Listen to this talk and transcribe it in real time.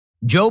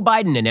Joe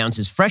Biden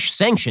announces fresh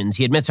sanctions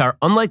he admits are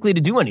unlikely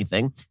to do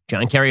anything.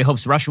 John Kerry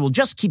hopes Russia will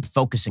just keep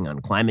focusing on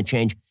climate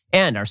change.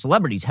 And our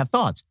celebrities have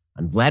thoughts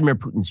on Vladimir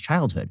Putin's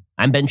childhood.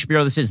 I'm Ben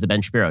Shapiro. This is The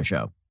Ben Shapiro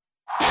Show.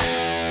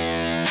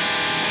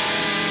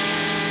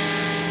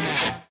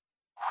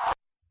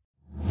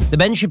 The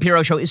Ben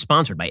Shapiro Show is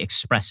sponsored by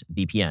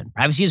ExpressVPN.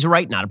 Privacy is a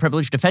right, not a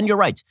privilege. Defend your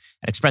rights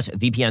at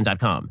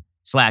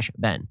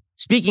expressvpn.com/Ben.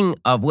 Speaking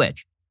of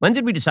which, when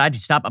did we decide to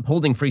stop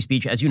upholding free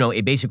speech as, you know,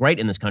 a basic right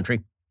in this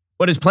country?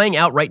 What is playing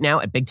out right now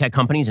at big tech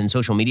companies and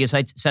social media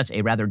sites sets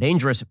a rather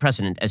dangerous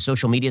precedent as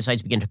social media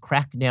sites begin to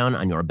crack down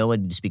on your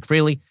ability to speak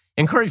freely,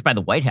 encouraged by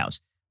the White House.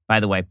 By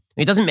the way,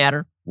 it doesn't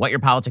matter what your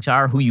politics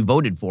are, who you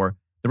voted for.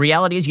 The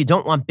reality is you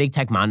don't want big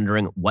tech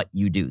monitoring what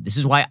you do. This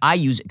is why I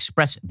use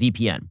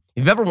ExpressVPN.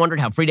 If you've ever wondered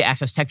how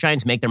free-to-access tech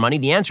giants make their money,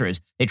 the answer is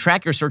they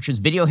track your searches,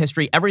 video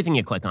history, everything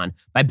you click on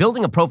by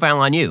building a profile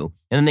on you,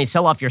 and then they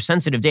sell off your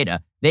sensitive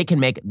data. They can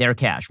make their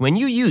cash. When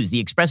you use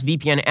the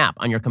ExpressVPN app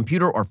on your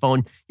computer or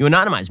phone, you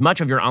anonymize much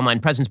of your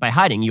online presence by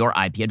hiding your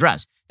IP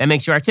address. That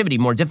makes your activity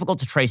more difficult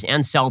to trace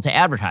and sell to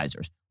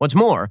advertisers. What's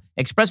more,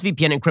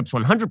 ExpressVPN encrypts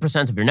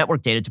 100% of your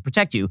network data to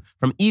protect you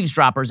from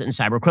eavesdroppers and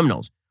cyber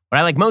criminals. What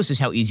I like most is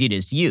how easy it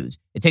is to use.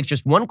 It takes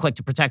just one click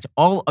to protect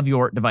all of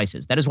your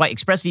devices. That is why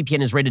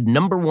ExpressVPN is rated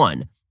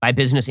 #1 by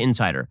Business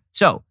Insider.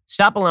 So,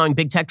 stop allowing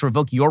big tech to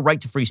revoke your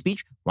right to free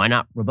speech. Why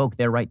not revoke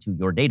their right to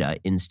your data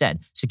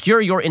instead?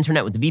 Secure your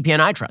internet with the VPN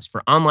I trust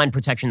for online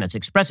protection. That's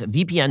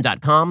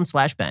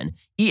expressvpn.com/Ben,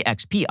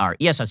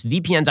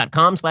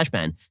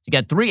 expressvpn.com/Ben to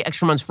get 3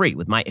 extra months free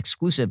with my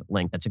exclusive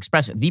link. That's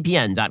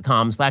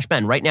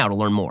expressvpn.com/Ben right now to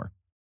learn more.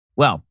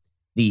 Well,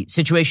 the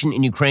situation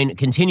in Ukraine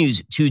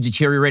continues to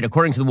deteriorate.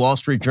 According to the Wall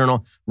Street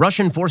Journal,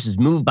 Russian forces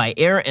moved by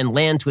air and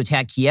land to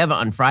attack Kiev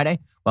on Friday,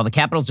 while the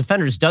capital's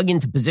defenders dug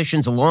into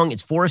positions along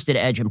its forested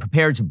edge and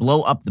prepared to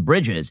blow up the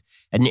bridges.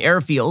 At an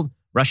airfield,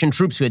 Russian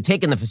troops who had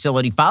taken the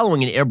facility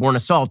following an airborne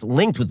assault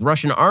linked with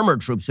Russian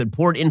armored troops who had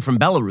poured in from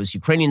Belarus,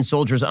 Ukrainian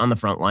soldiers on the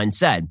front line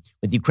said.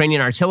 With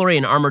Ukrainian artillery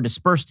and armor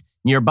dispersed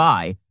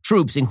nearby,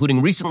 troops,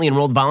 including recently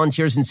enrolled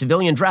volunteers in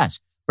civilian dress,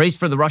 braced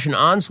for the Russian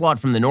onslaught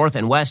from the north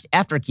and west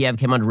after Kiev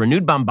came under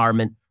renewed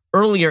bombardment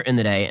earlier in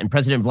the day and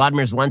President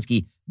Vladimir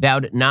Zelensky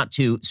vowed not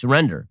to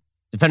surrender.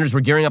 Defenders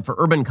were gearing up for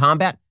urban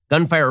combat.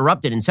 Gunfire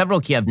erupted in several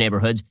Kiev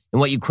neighborhoods in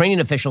what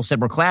Ukrainian officials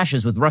said were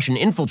clashes with Russian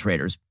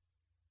infiltrators.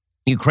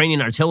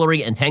 Ukrainian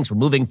artillery and tanks were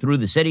moving through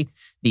the city.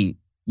 The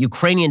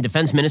Ukrainian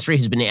Defense Ministry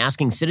has been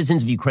asking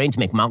citizens of Ukraine to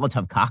make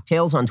Molotov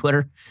cocktails on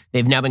Twitter.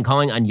 They've now been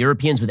calling on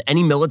Europeans with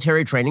any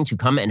military training to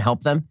come and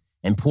help them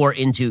and pour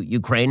into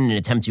Ukraine in an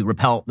attempt to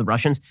repel the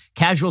Russians.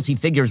 Casualty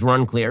figures were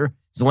unclear.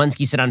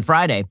 Zelensky said on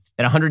Friday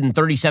that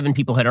 137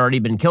 people had already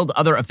been killed.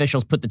 Other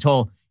officials put the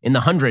toll in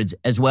the hundreds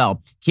as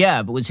well.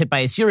 Kiev was hit by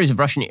a series of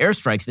Russian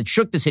airstrikes that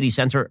shook the city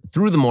center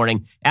through the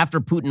morning after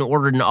Putin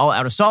ordered an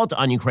all-out assault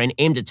on Ukraine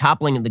aimed at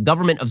toppling the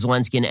government of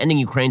Zelensky and ending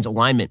Ukraine's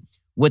alignment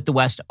with the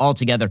West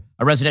altogether.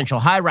 A residential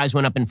high-rise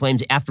went up in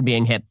flames after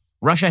being hit.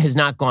 Russia has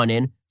not gone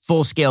in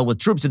full scale with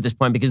troops at this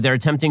point because they're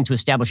attempting to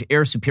establish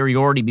air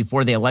superiority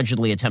before they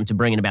allegedly attempt to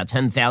bring in about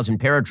 10,000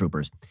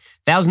 paratroopers.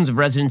 Thousands of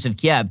residents of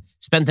Kiev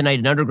spent the night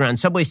in underground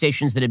subway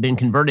stations that had been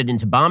converted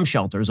into bomb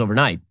shelters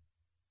overnight.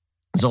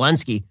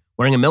 Zelensky,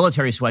 wearing a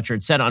military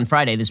sweatshirt, said on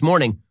Friday, "This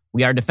morning,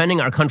 we are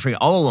defending our country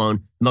all alone.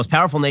 The most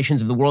powerful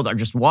nations of the world are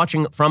just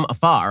watching from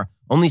afar.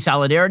 Only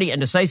solidarity and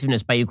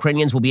decisiveness by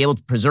Ukrainians will be able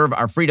to preserve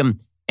our freedom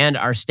and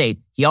our state."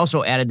 He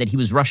also added that he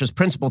was Russia's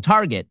principal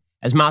target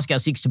as Moscow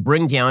seeks to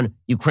bring down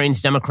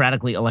Ukraine's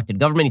democratically elected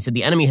government. He said,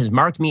 "The enemy has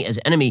marked me as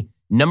enemy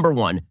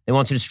 #1. They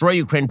want to destroy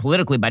Ukraine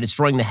politically by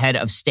destroying the head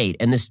of state."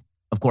 And this,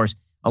 of course,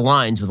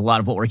 aligns with a lot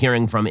of what we're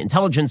hearing from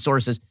intelligence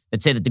sources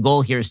that say that the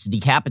goal here is to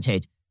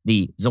decapitate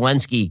the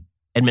Zelensky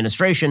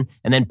administration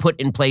and then put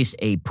in place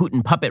a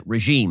Putin puppet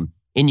regime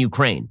in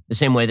Ukraine, the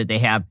same way that they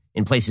have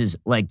in places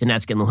like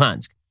Donetsk and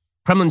Luhansk.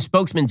 Kremlin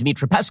spokesman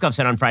Dmitry Peskov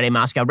said on Friday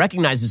Moscow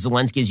recognizes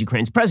Zelensky as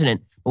Ukraine's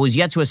president, but was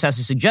yet to assess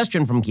a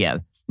suggestion from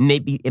Kiev.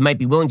 It might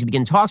be willing to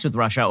begin talks with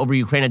Russia over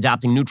Ukraine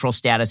adopting neutral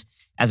status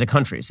as a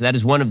country. So that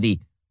is one of the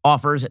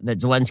offers that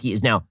Zelensky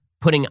is now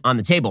putting on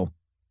the table.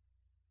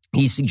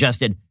 He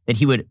suggested that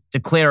he would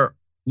declare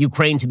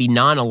Ukraine to be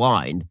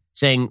non-aligned,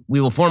 saying we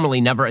will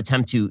formally never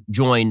attempt to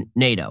join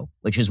NATO,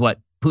 which is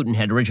what Putin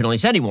had originally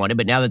said he wanted.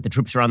 But now that the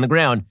troops are on the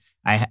ground,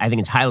 I think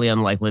it's highly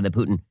unlikely that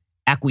Putin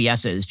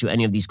acquiesces to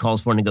any of these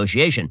calls for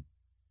negotiation.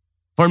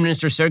 Foreign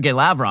Minister Sergei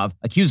Lavrov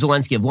accused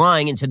Zelensky of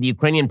lying and said the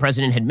Ukrainian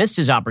president had missed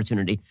his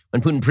opportunity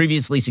when Putin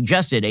previously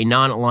suggested a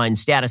non-aligned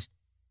status.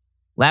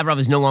 Lavrov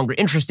is no longer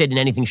interested in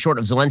anything short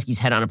of Zelensky's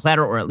head on a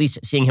platter, or at least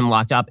seeing him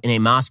locked up in a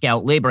Moscow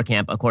labor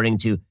camp, according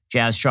to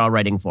Jazz Shaw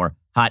writing for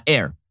Hot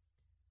Air.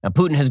 Now,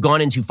 Putin has gone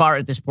in too far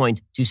at this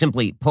point to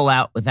simply pull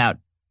out without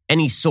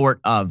any sort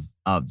of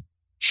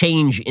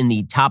change in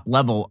the top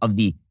level of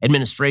the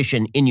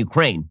administration in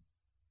Ukraine.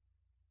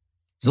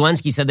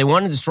 Zelensky said they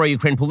want to destroy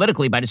Ukraine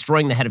politically by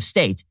destroying the head of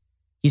state.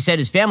 He said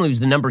his family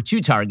was the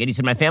 #2 target. He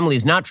said, "My family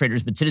is not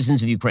traitors, but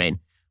citizens of Ukraine.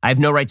 I have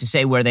no right to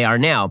say where they are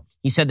now."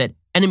 He said that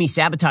enemy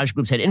sabotage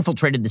groups had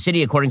infiltrated the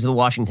city, according to the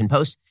Washington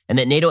Post, and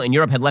that NATO and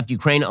Europe had left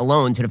Ukraine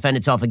alone to defend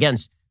itself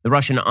against the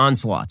Russian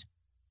onslaught.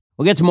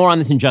 We'll get to more on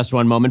this in just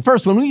one moment.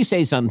 First, when we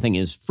say something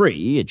is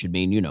free, it should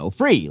mean,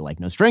 free, like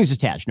no strings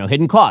attached, no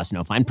hidden costs,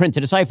 no fine print to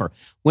decipher.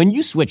 When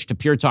you switch to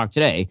Pure Talk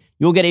today,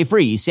 you'll get a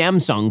free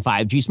Samsung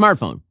 5G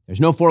smartphone.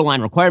 There's no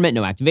 4-line requirement,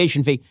 no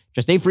activation fee,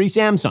 just a free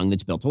Samsung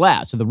that's built to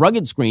last with a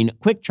rugged screen,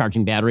 quick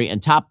charging battery, and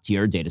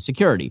top-tier data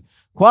security.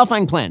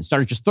 Qualifying plans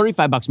start at just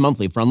 $35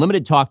 monthly for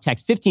unlimited talk,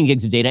 text, 15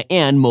 gigs of data,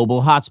 and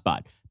mobile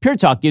hotspot. Pure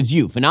Talk gives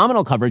you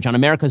phenomenal coverage on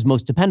America's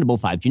most dependable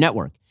 5G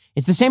network.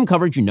 It's the same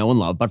coverage you know and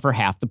love, but for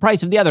half the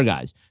price of the other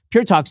guys.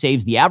 Pure Talk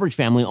saves the average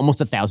family almost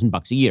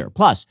 $1,000 a year.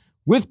 Plus,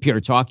 with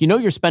Pure Talk, you know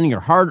you're spending your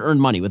hard-earned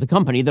money with a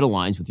company that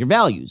aligns with your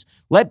values.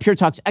 Let Pure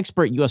Talk's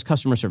expert U.S.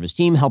 customer service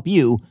team help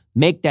you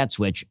make that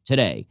switch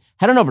today.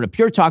 Head on over to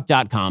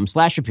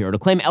puretalk.com/Shapiro to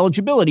claim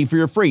eligibility for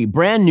your free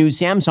brand new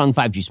Samsung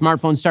 5G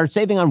smartphone. Start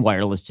saving on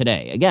wireless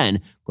today.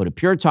 Again, go to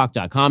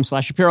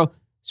puretalk.com/Shapiro.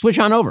 Switch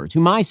on over to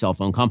my cell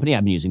phone company.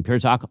 I've been using Pure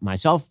Talk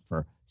myself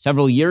for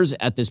several years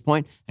at this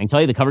point. I can tell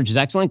you the coverage is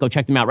excellent. Go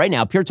check them out right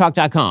now,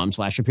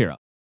 puretalk.com/Shapiro.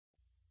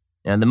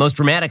 And the most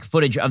dramatic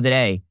footage of the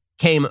day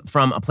came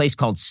from a place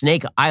called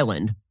Snake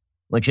Island,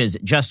 which is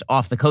just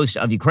off the coast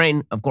of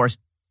Ukraine, of course.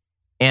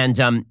 And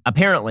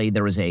apparently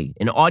there was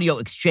an audio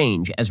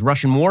exchange as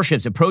Russian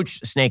warships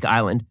approached Snake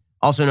Island,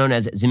 also known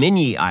as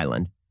Ziminy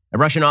Island. A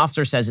Russian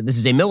officer says that this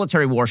is a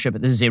military warship.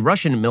 This is a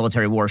Russian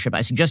military warship.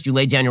 I suggest you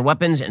lay down your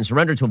weapons and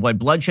surrender to avoid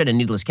bloodshed and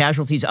needless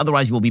casualties.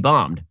 Otherwise, you will be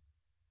bombed.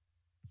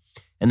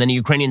 And then a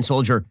Ukrainian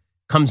soldier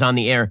comes on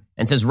the air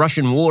and says,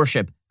 Russian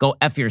warship, go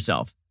F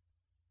yourself.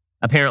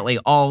 Apparently,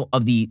 all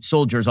the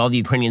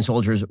Ukrainian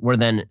soldiers were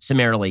then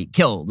summarily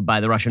killed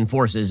by the Russian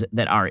forces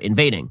that are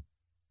invading.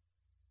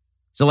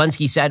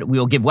 Zelensky said, we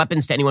will give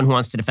weapons to anyone who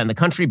wants to defend the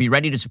country. Be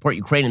ready to support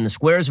Ukraine in the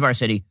squares of our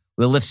city.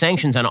 We will lift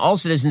sanctions on all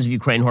citizens of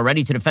Ukraine who are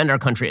ready to defend our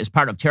country as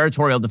part of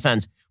territorial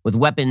defense with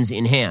weapons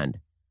in hand.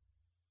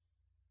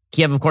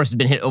 Kiev, of course, has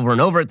been hit over and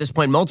over at this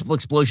point. Multiple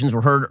explosions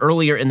were heard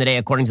earlier in the day,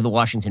 according to the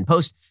Washington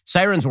Post.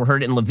 Sirens were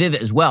heard in Lviv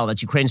as well.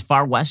 That's Ukraine's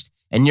far west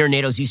and near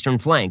NATO's eastern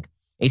flank.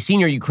 A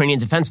senior Ukrainian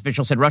defense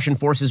official said Russian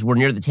forces were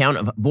near the town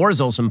of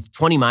Vorzhel, some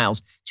 20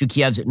 miles to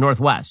Kiev's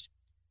northwest.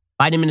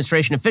 Biden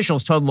administration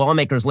officials told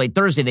lawmakers late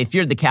Thursday they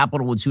feared the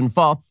capital would soon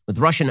fall with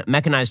Russian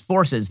mechanized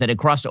forces that had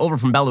crossed over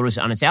from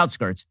Belarus on its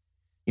outskirts.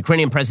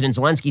 Ukrainian President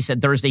Zelensky said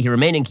Thursday he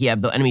remained in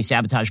Kiev, though enemy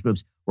sabotage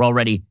groups were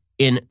already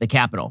in the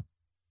capital.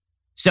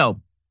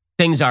 So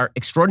things are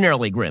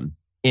extraordinarily grim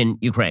in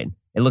Ukraine.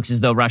 It looks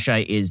as though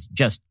Russia is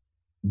just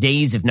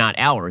days, if not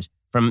hours,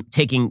 from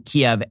taking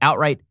Kiev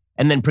outright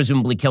and then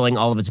presumably killing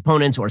all of its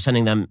opponents or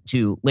sending them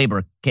to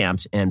labor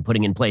camps and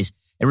putting in place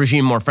a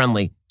regime more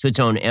friendly to its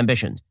own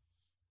ambitions.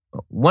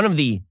 One of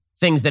the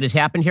things that has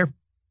happened here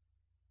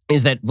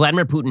is that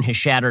Vladimir Putin has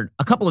shattered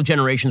a couple of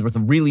generations worth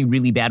of really,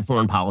 really bad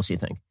foreign policy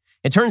thing.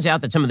 It turns out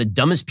that some of the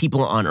dumbest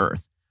people on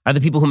earth are the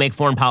people who make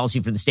foreign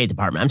policy for the State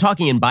Department. I'm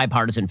talking in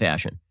bipartisan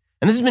fashion.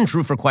 And this has been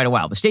true for quite a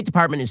while. The State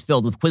Department is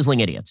filled with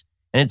quisling idiots.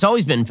 And it's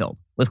always been filled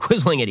with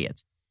quisling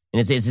idiots.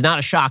 And it's not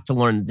a shock to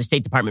learn that the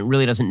State Department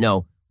really doesn't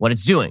know what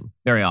it's doing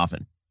very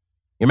often.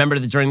 You remember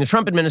that during the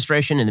Trump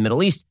administration in the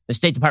Middle East, the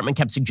State Department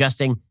kept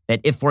suggesting that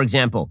if, for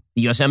example,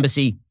 the U.S.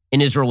 Embassy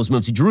in Israel was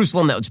moved to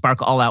Jerusalem, that would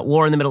spark all-out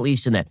war in the Middle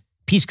East and that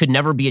peace could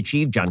never be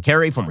achieved. John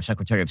Kerry, former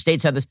Secretary of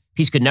State, said this.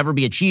 Peace could never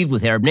be achieved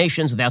with Arab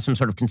nations without some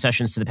sort of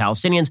concessions to the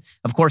Palestinians.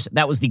 Of course,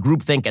 that was the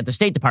groupthink at the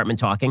State Department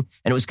talking,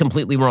 and it was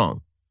completely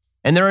wrong.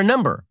 And there are a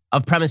number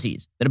of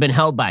premises that have been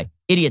held by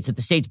idiots at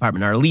the State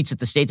Department, our elites at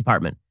the State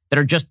Department, that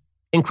are just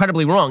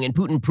incredibly wrong, and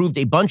Putin proved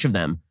a bunch of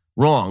them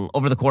wrong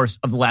over the course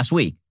of the last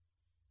week.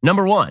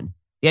 Number one,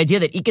 the idea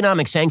that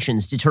economic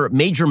sanctions deter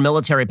major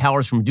military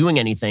powers from doing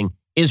anything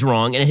is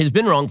wrong, and it has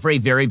been wrong for a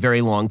very,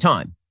 very long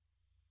time.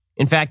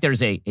 In fact,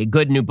 there's a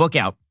good new book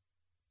out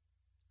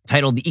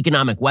titled The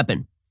Economic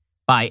Weapon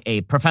by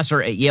a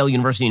professor at Yale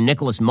University,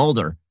 Nicholas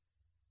Mulder.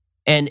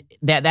 And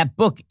that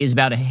book is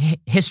about a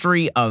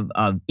history of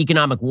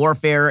economic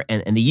warfare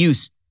and the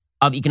use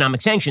of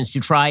economic sanctions to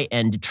try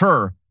and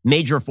deter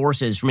major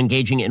forces from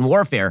engaging in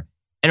warfare.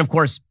 And of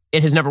course,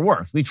 it has never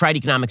worked. We've tried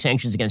economic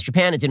sanctions against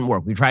Japan. It didn't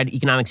work. We tried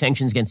economic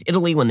sanctions against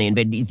Italy when they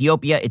invaded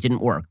Ethiopia. It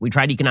didn't work. We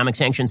tried economic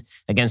sanctions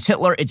against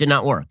Hitler. It did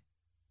not work.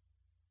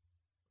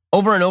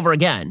 Over and over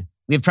again,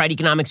 we have tried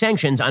economic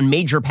sanctions on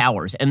major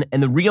powers. And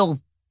the real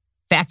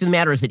fact of the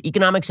matter is that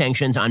economic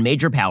sanctions on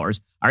major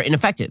powers are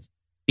ineffective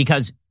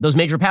because those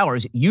major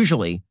powers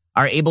usually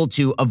are able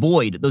to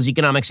avoid those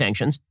economic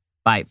sanctions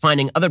by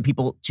finding other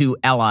people to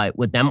ally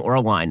with them or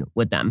align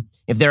with them.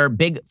 If there are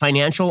big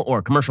financial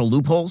or commercial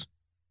loopholes,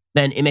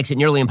 then it makes it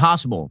nearly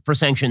impossible for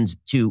sanctions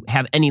to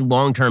have any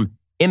long-term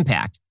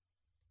impact.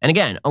 And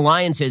again,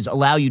 alliances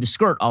allow you to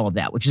skirt all of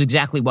that, which is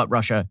exactly what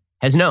Russia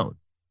has known.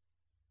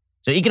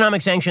 So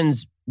economic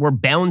sanctions were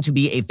bound to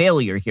be a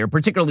failure here,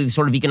 particularly the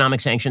sort of economic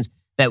sanctions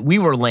that we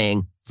were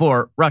laying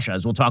for Russia,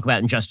 as we'll talk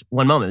about in just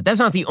one moment. But that's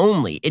not the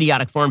only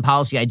idiotic foreign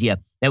policy idea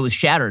that was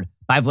shattered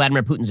by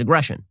Vladimir Putin's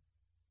aggression.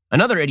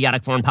 Another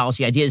idiotic foreign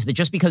policy idea is that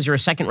just because you're a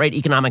second-rate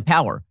economic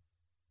power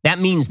that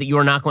means that you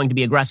are not going to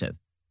be aggressive.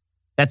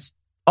 That's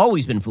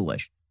always been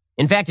foolish.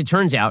 In fact, it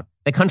turns out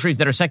that countries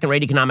that are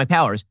second-rate economic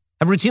powers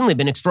have routinely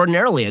been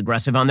extraordinarily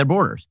aggressive on their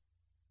borders.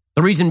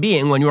 The reason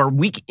being, when you are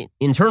weak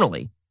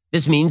internally,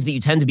 this means that you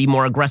tend to be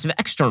more aggressive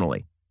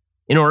externally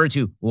in order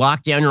to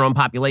lock down your own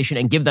population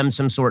and give them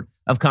some sort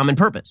of common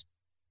purpose.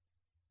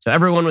 So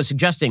everyone was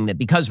suggesting that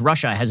because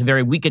Russia has a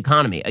very weak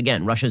economy,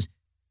 again, Russia's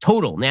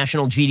total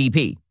national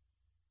GDP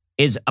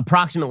is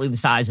approximately the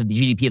size of the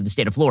GDP of the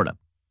state of Florida.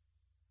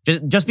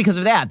 Just because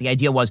of that, the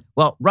idea was,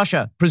 well,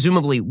 Russia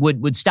presumably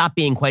would stop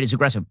being quite as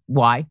aggressive.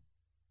 Why?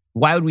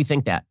 Why would we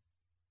think that?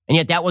 And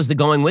yet that was the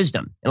going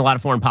wisdom in a lot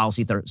of foreign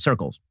policy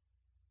circles.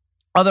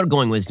 Other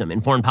going wisdom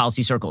in foreign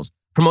policy circles,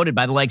 promoted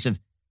by the likes of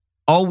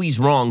always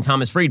wrong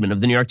Thomas Friedman of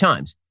the New York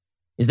Times,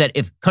 is that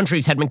if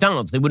countries had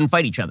McDonald's, they wouldn't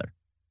fight each other.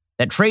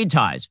 That trade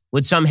ties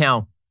would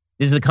somehow,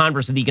 this is the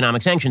converse of the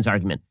economic sanctions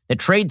argument, that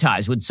trade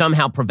ties would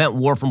somehow prevent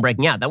war from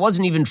breaking out. That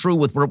wasn't even true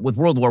with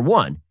World War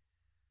I.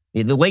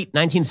 The late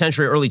 19th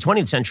century, early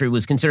 20th century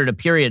was considered a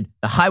period,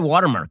 the high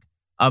watermark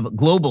of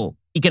global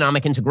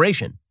economic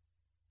integration.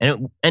 And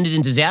it ended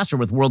in disaster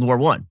with World War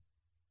I.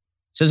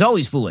 So it's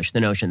always foolish, the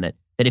notion that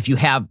if you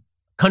have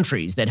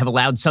countries that have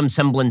allowed some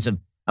semblance of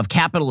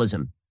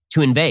capitalism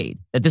to invade,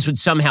 that this would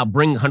somehow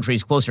bring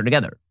countries closer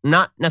together.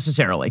 Not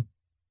necessarily.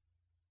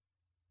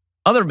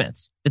 Other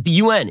myths, that the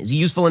UN is a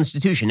useful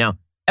institution. Now,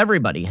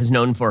 everybody has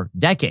known for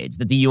decades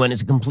that the UN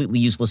is a completely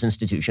useless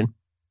institution.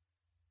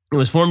 It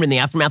was formed in the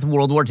aftermath of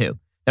World War II.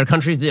 There are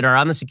countries that are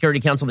on the Security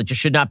Council that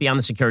just should not be on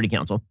the Security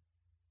Council.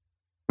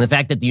 The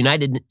fact that the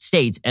United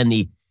States and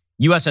the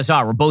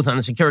USSR were both on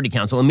the Security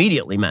Council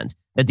immediately meant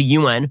that the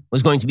UN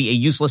was going to be a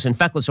useless and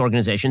feckless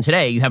organization.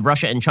 Today, you have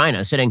Russia and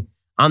China sitting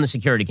on the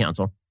Security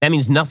Council. That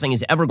means nothing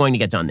is ever going to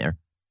get done there.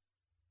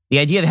 The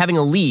idea of having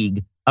a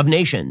league of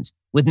nations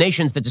with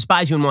nations that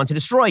despise you and want to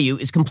destroy you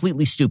is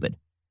completely stupid.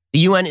 The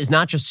UN is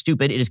not just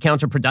stupid, it is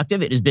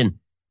counterproductive. It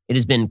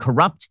has been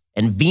corrupt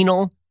and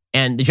venal,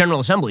 and the General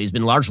Assembly has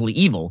been largely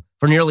evil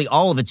for nearly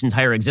all of its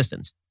entire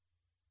existence.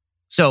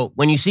 So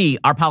when you see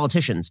our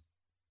politicians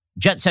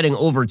jet-setting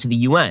over to the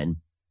UN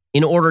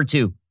in order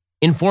to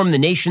inform the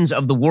nations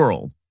of the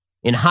world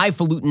in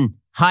highfalutin,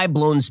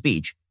 high-blown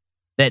speech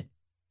that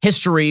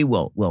history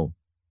will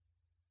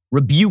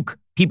rebuke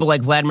people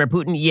like Vladimir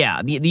Putin,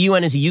 yeah, the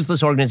UN is a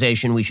useless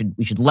organization. We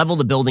should level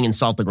the building and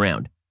salt the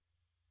ground.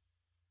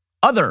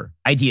 Other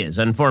ideas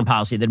on foreign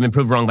policy that have been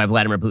proved wrong by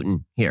Vladimir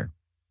Putin here.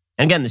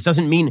 And again, this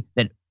doesn't mean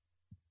that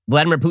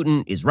Vladimir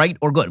Putin is right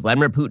or good.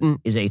 Vladimir Putin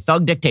is a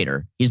thug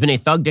dictator. He's been a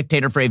thug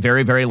dictator for a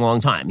very, very long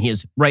time. He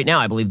is right now,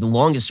 I believe, the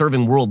longest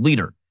serving world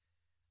leader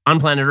on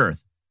planet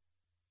Earth.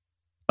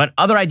 But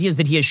other ideas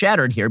that he has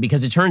shattered here,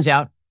 because it turns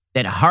out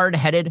that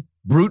hard-headed,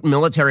 brute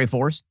military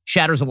force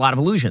shatters a lot of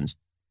illusions,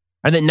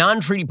 are that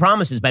non-treaty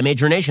promises by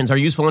major nations are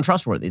useful and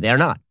trustworthy. They are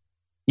not.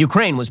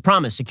 Ukraine was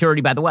promised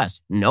security by the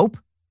West. Nope.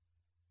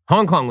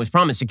 Hong Kong was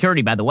promised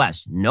security by the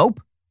West. Nope.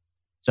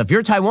 So if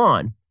you're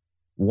Taiwan,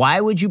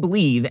 why would you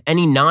believe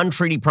any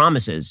non-treaty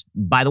promises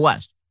by the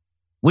West?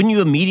 Wouldn't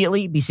you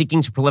immediately be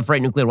seeking to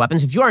proliferate nuclear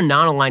weapons? If you're a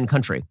non-aligned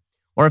country,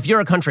 or if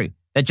you're a country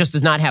that just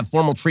does not have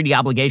formal treaty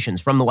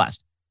obligations from the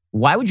West,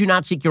 why would you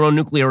not seek your own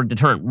nuclear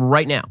deterrent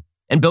right now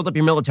and build up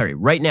your military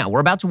right now? We're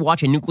about to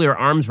watch a nuclear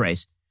arms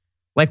race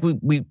like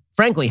we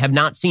frankly have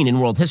not seen in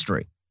world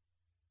history.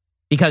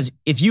 Because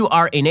if you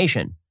are a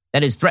nation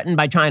that is threatened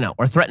by China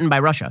or threatened by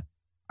Russia,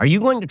 are you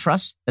going to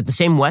trust that the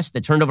same West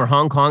that turned over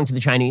Hong Kong to the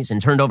Chinese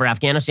and turned over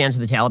Afghanistan to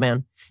the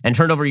Taliban and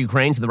turned over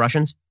Ukraine to the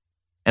Russians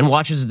and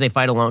watches as they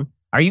fight alone,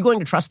 are you going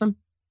to trust them?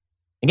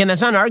 Again,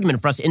 that's not an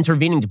argument for us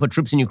intervening to put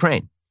troops in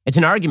Ukraine. It's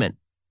an argument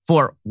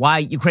for why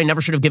Ukraine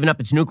never should have given up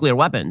its nuclear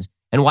weapons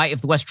and why,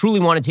 if the West truly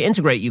wanted to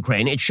integrate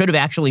Ukraine, it should have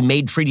actually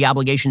made treaty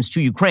obligations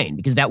to Ukraine,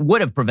 because that would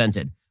have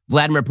prevented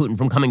Vladimir Putin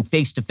from coming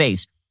face to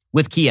face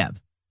with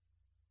Kiev.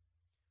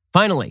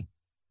 Finally,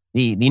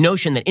 the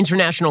notion that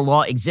international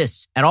law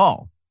exists at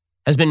all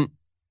has been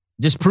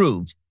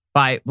disproved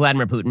by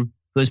Vladimir Putin,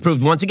 who has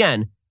proved once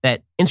again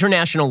that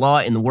international law,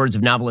 in the words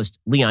of novelist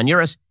Leon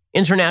Uris,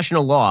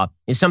 international law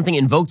is something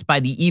invoked by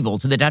the evil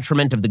to the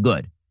detriment of the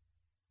good.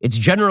 It's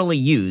generally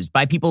used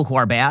by people who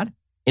are bad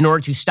in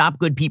order to stop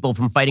good people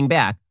from fighting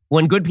back.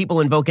 When good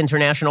people invoke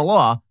international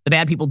law, the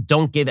bad people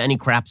don't give any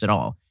craps at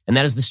all. And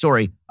that is the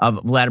story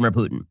of Vladimir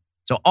Putin.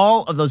 So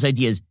all of those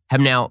ideas have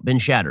now been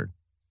shattered.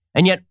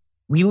 And yet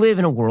we live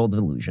in a world of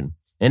illusion.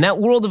 And in that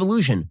world of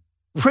illusion,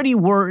 pretty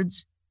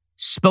words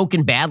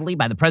spoken badly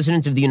by the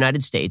President of the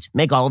United States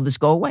make all of this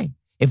go away.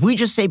 If we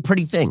just say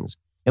pretty things,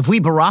 if we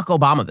Barack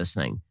Obama this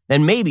thing,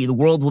 then maybe the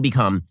world will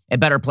become a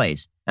better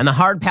place. And the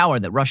hard power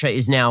that Russia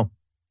is now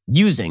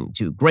using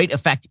to great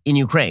effect in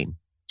Ukraine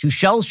to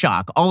shell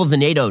shock all of the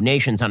NATO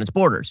nations on its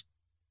borders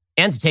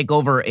and to take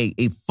over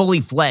a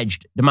fully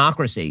fledged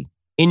democracy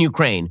in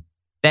Ukraine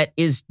that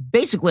is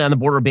basically on the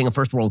border of being a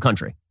first world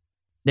country.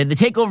 The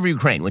takeover of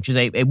Ukraine, which is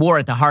a war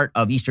at the heart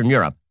of Eastern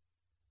Europe,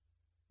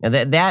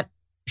 that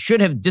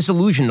should have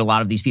disillusioned a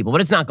lot of these people,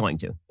 but it's not going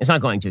to. It's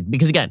not going to,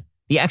 because again,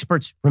 the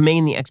experts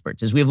remain the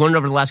experts. As we've learned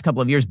over the last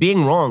couple of years,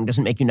 being wrong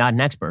doesn't make you not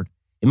an expert.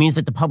 It means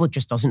that the public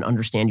just doesn't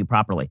understand you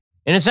properly.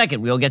 In a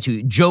second, we'll get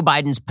to Joe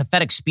Biden's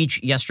pathetic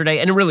speech yesterday,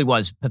 and it really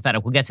was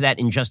pathetic. We'll get to that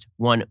in just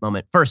one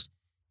moment. First,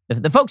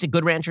 the folks at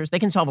Good Ranchers, they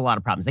can solve a lot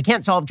of problems. They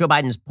can't solve Joe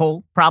Biden's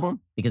poll problem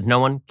because no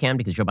one can,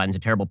 because Joe Biden's a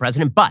terrible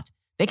president, but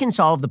they can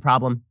solve the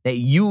problem that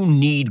you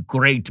need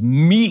great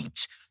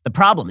meat. The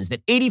problem is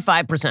that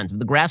 85% of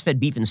the grass-fed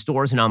beef in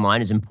stores and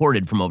online is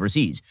imported from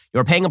overseas.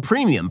 You're paying a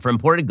premium for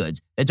imported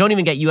goods that don't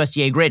even get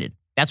USDA graded.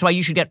 That's why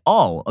you should get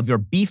all of your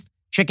beef,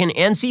 chicken,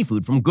 and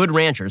seafood from Good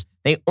Ranchers.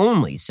 They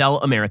only sell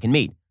American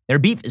meat. Their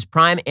beef is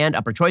prime and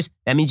upper choice.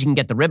 That means you can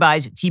get the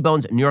ribeyes,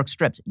 T-bones, and New York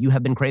strips you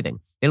have been craving.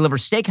 They deliver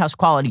steakhouse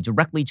quality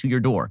directly to your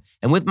door.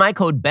 And with my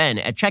code BEN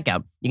at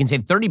checkout, you can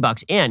save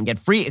 $30 and get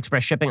free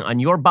express shipping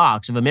on your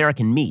box of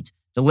American meat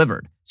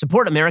delivered.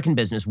 Support American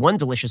business, one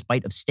delicious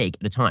bite of steak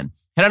at a time.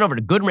 Head on over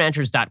to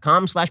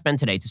goodranchers.com/Ben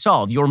today to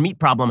solve your meat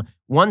problem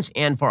once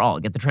and for all.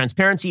 Get the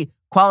transparency,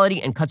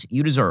 quality, and cuts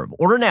you deserve.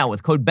 Order now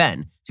with code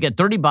BEN to get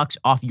 $30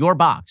 off your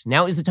box.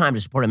 Now is the time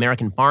to support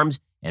American farms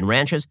and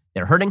ranches.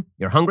 They're hurting,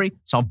 you're hungry.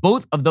 Solve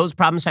both of those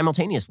problems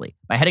simultaneously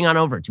by heading on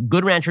over to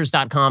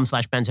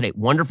goodranchers.com/Ben today.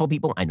 Wonderful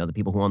people. I know the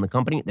people who own the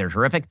company. They're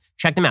terrific.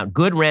 Check them out.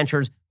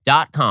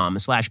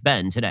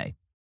 goodranchers.com/Ben today.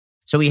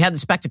 So we had the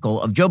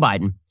spectacle of Joe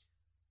Biden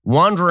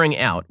wandering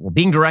out,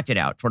 being directed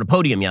out toward a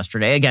podium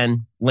yesterday,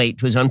 again, late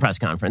to his own press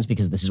conference,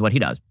 because this is what he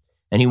does.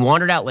 And he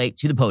wandered out late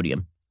to the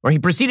podium, where he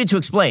proceeded to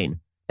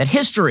explain that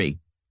history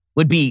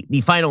would be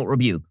the final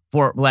rebuke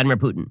for Vladimir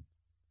Putin.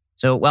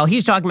 So while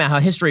he's talking about how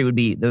history would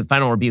be the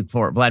final rebuke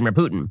for Vladimir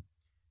Putin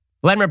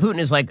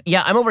is like,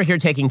 yeah, I'm over here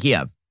taking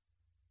Kiev.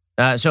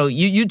 So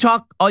you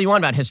talk all you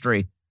want about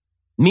history.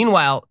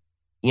 Meanwhile,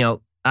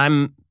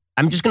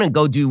 I'm just going to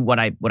go do what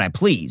I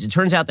please. It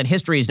turns out that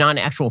history is not an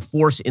actual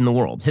force in the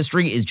world.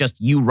 History is just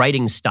you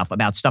writing stuff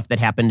about stuff that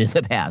happened in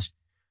the past.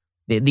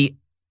 It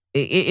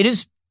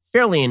is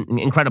fairly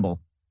incredible.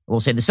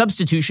 We'll say the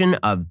substitution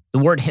of the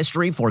word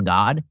history for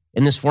God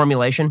in this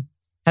formulation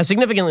has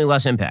significantly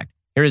less impact.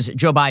 Here is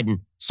Joe Biden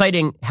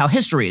citing how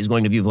history is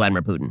going to view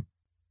Vladimir Putin.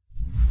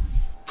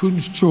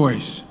 Putin's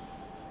choice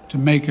to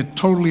make a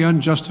totally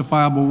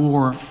unjustifiable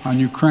war on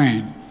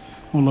Ukraine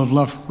will have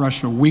left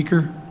Russia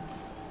weaker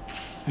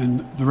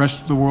and the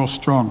rest of the world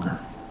stronger.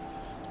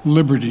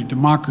 Liberty,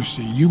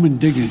 democracy, human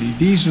dignity,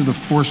 these are the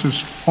forces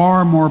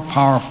far more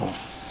powerful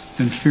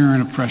than fear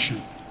and oppression.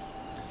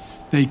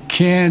 They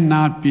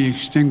cannot be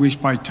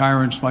extinguished by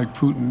tyrants like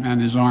Putin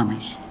and his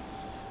armies.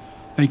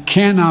 They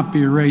cannot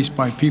be erased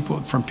by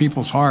from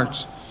people's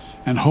hearts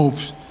and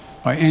hopes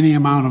by any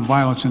amount of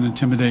violence and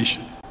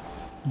intimidation.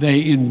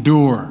 They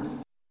endure.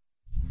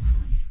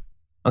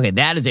 Okay,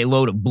 that is a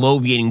load of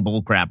bloviating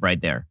bullcrap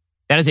right there.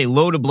 That is a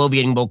load of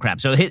bloviating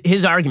bullcrap. So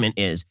his argument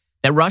is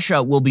that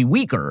Russia will be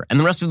weaker and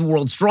the rest of the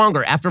world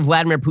stronger after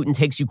Vladimir Putin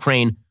takes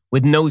Ukraine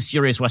with no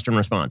serious Western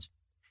response.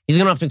 He's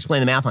going to have to explain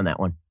the math on that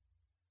one.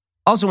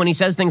 Also, when he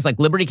says things like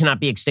liberty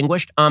cannot be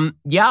extinguished,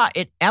 yeah,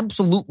 it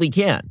absolutely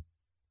can.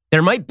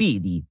 There might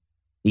be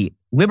the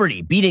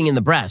liberty beating in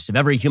the breast of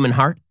every human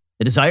heart,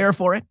 the desire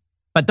for it,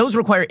 but those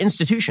require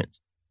institutions.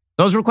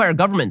 Those require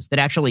governments that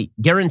actually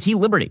guarantee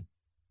liberty.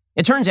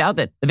 It turns out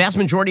that the vast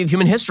majority of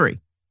human history,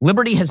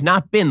 liberty has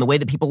not been the way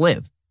that people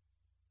live,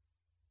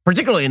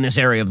 particularly in this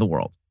area of the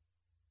world.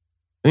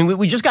 I mean,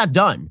 we just got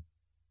done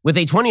with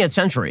a 20th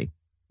century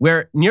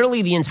where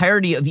nearly the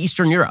entirety of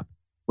Eastern Europe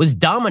was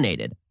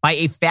dominated by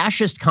a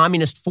fascist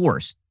communist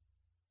force.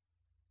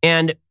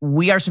 And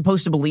we are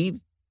supposed to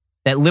believe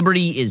that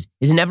liberty is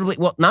inevitably,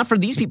 well, not for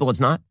these people, it's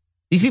not.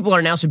 These people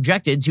are now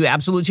subjected to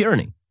absolute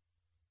tyranny.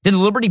 Did the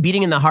liberty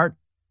beating in the heart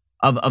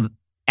of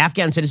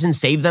Afghan citizens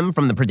save them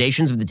from the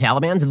predations of the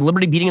Taliban? Did the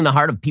liberty beating in the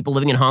heart of people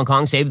living in Hong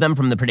Kong save them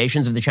from the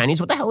predations of the Chinese?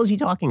 What the hell is he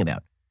talking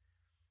about?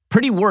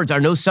 Pretty words are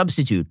no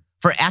substitute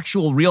for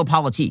actual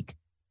realpolitik.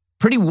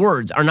 Pretty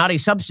words are not a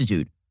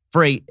substitute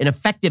for an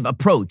effective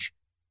approach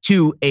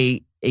to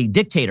a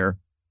dictator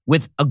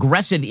with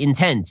aggressive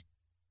intent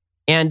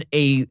and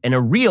a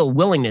real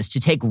willingness to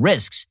take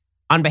risks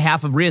on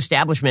behalf of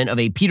reestablishment of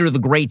a Peter the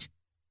Great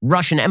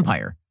Russian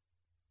Empire.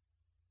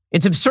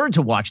 It's absurd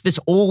to watch this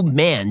old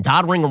man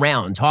doddering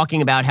around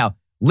talking about how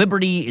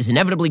liberty is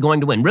inevitably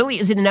going to win. Really,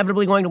 is it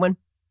inevitably going to win?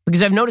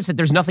 Because I've noticed that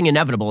there's nothing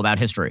inevitable about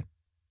history.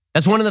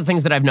 That's one of the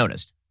things that I've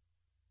noticed.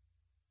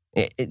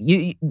 A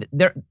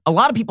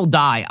lot of people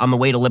die on the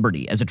way to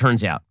liberty, as it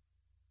turns out.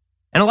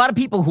 And a lot of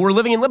people who are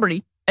living in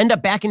liberty end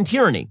up back in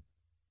tyranny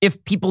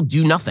if people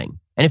do nothing.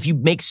 And if you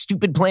make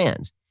stupid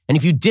plans. And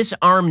if you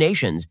disarm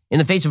nations in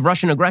the face of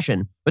Russian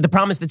aggression with the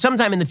promise that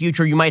sometime in the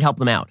future you might help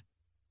them out.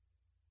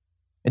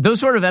 And those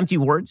sort of empty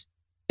words,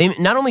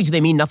 not only do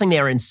they mean nothing, they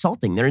are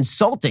insulting. They're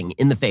insulting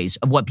in the face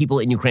of what people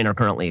in Ukraine are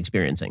currently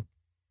experiencing.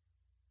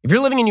 If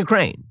you're living in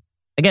Ukraine,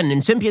 again, an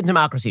incipient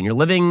democracy, and you're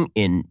living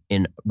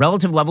in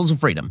relative levels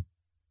of freedom,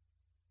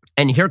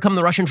 and here come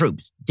the Russian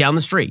troops down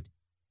the street,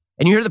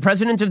 and you hear the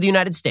President of the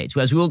United States, who,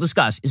 as we will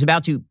discuss, is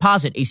about to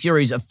posit a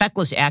series of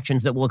feckless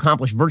actions that will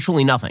accomplish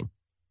virtually nothing,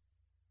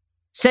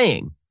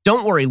 saying,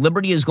 don't worry,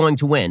 liberty is going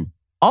to win.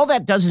 All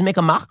that does is make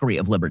a mockery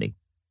of liberty.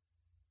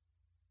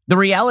 The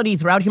reality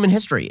throughout human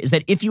history is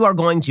that if you are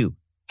going to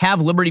have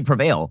liberty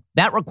prevail,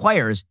 that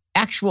requires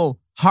actual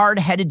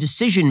hard-headed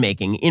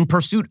decision-making in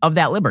pursuit of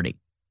that liberty.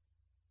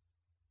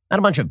 Not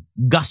a bunch of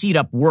gussied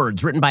up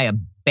words written by a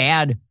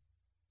bad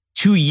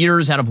 2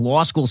 years out of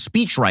law school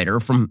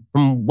speechwriter from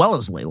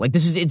Wellesley. Like,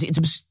 this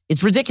is,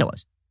 it's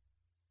ridiculous.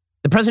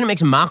 The president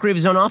makes a mockery of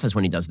his own office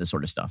when he does this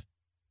sort of stuff.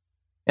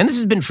 And this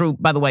has been true,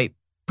 by the way,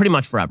 pretty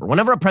much forever.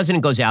 Whenever a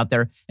president goes out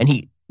there and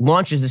he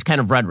launches this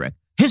kind of rhetoric,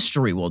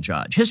 history will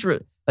judge.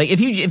 History, like if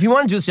you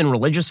want to do this in a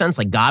religious sense,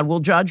 like God will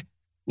judge,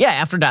 yeah,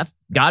 after death,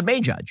 God may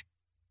judge.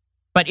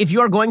 But if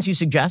you are going to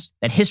suggest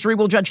that history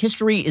will judge,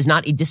 history is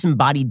not a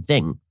disembodied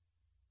thing.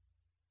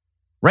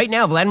 Right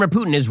now, Vladimir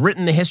Putin has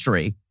written the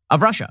history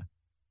of Russia.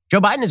 Joe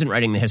Biden isn't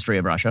writing the history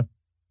of Russia.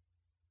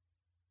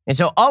 And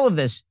so all of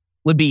this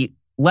would be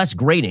less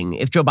grating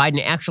if Joe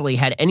Biden actually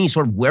had any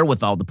sort of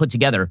wherewithal to put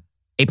together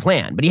a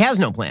plan. But he has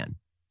no plan.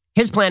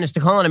 His plan is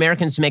to call on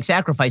Americans to make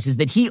sacrifices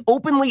that he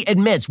openly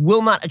admits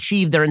will not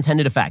achieve their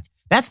intended effect.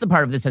 That's the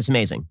part of this that's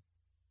amazing.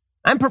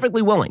 I'm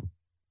perfectly willing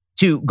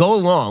to go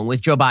along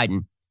with Joe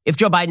Biden if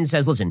Joe Biden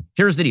says, listen,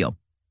 here's the deal.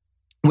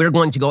 We're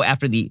going to go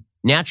after the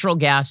natural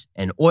gas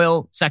and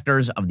oil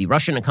sectors of the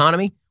Russian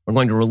economy. We're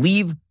going to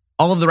relieve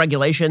all of the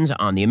regulations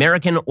on the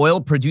American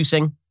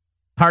oil-producing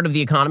part of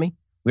the economy.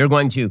 We are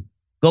going to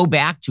go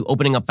back to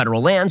opening up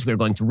federal lands. We are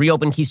going to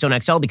reopen Keystone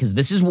XL because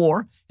this is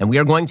war, and we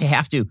are going to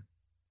have to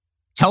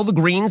tell the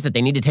Greens that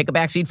they need to take a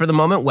backseat for the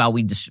moment while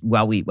we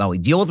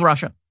deal with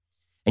Russia.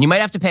 And you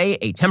might have to pay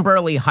a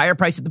temporarily higher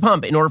price at the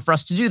pump in order for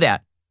us to do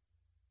that.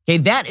 Okay,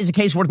 that is a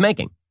case worth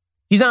making.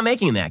 He's not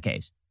making that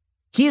case.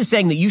 He is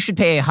saying that you should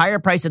pay a higher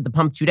price at the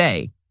pump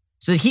today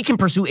so that he can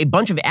pursue a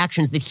bunch of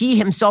actions that he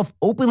himself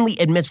openly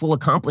admits will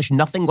accomplish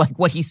nothing like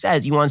what he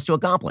says he wants to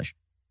accomplish.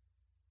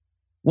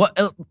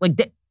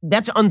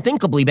 That's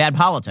unthinkably bad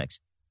politics.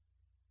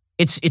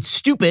 It's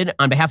stupid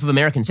on behalf of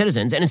American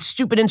citizens, and it's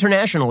stupid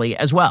internationally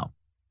as well.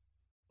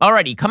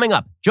 Alrighty, coming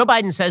up, Joe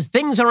Biden says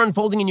things are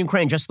unfolding in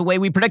Ukraine just the way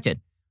we predicted.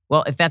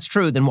 Well, if that's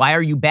true, then why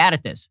are you bad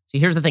at this? See,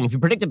 here's the thing. If you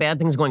predict a bad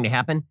thing is going to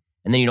happen,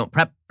 and then you don't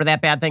prep for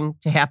that bad thing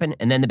to happen,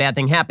 and then the bad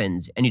thing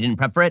happens, and you didn't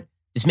prep for it,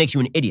 this makes you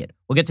an idiot.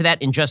 We'll get to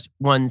that in just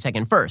 1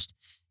 second. First,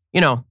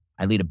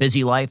 I lead a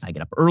busy life. I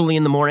get up early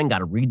in the morning, got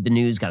to read the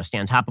news, got to stay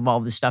on top of all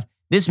of this stuff.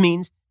 This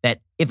means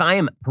that if I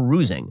am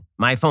perusing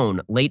my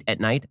phone late at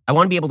night, I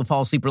want to be able to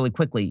fall asleep really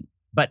quickly.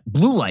 But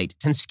blue light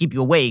tends to keep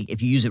you awake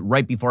if you use it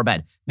right before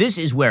bed. This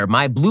is where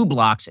my Blue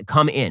Blocks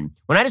come in.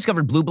 When I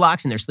discovered Blue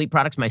Blocks and their sleep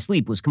products, my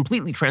sleep was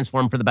completely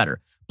transformed for the better.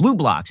 Blue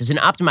Blocks is an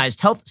optimized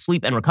health,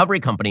 sleep, and recovery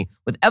company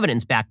with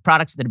evidence-backed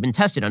products that have been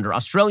tested under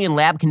Australian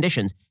lab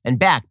conditions and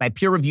backed by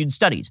peer-reviewed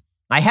studies.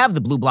 I have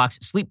the Blue Blocks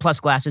Sleep Plus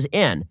glasses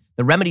and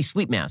the Remedy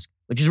Sleep Mask,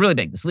 which is really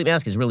big. The sleep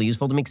mask is really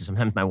useful to me because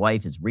sometimes my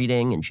wife is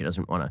reading and she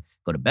doesn't want to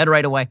go to bed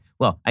right away.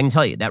 Well, I can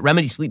tell you that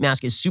Remedy Sleep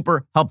Mask is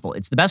super helpful.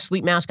 It's the best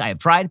sleep mask I have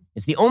tried.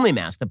 It's the only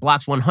mask that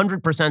blocks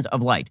 100%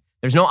 of light.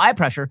 There's no eye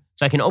pressure,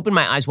 so I can open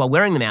my eyes while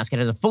wearing the mask. It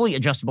has a fully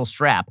adjustable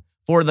strap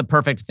for the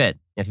perfect fit.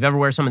 If you've ever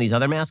wear some of these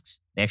other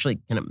masks, they actually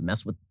kind of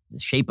mess with the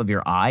shape of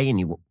your eye and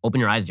you open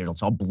your eyes there.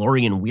 It's all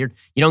blurry and weird.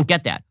 You don't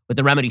get that with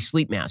the Remedy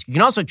Sleep Mask. You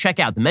can also check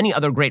out the many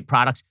other great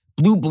products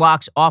Blue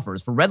Blocks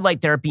offers for red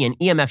light therapy and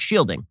EMF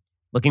shielding.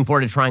 Looking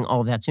forward to trying all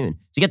of that soon.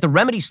 To get the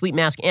Remedy Sleep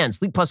Mask and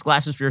Sleep Plus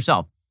glasses for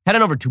yourself, head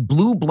on over to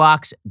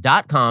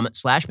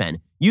blueblocks.com/Ben.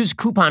 Use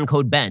coupon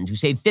code Ben to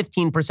save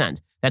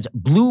 15%. That's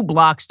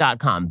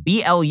blueblocks.com,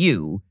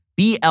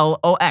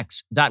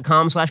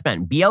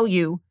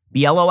 BLUBLOX.com/Ben.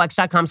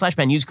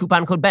 BLUBLOX.com/Ben. Use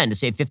coupon code Ben to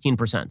save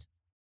 15%.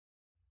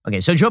 Okay,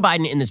 so Joe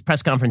Biden in this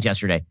press conference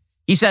yesterday,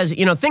 he says,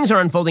 things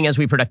are unfolding as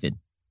we predicted.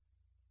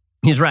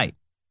 He's right.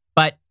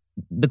 But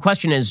the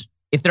question is,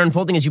 if they're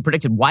unfolding as you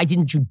predicted, why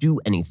didn't you do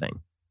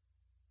anything?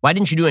 Why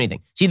didn't you do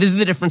anything? See, this is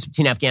the difference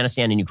between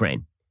Afghanistan and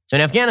Ukraine. So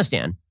in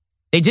Afghanistan,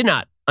 they did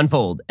not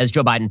unfold as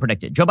Joe Biden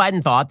predicted. Joe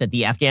Biden thought that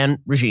the Afghan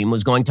regime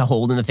was going to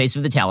hold in the face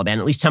of the Taliban,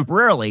 at least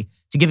temporarily,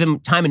 to give him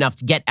time enough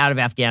to get out of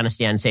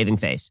Afghanistan saving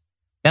face.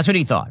 That's what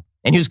he thought.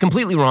 And he was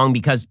completely wrong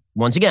because,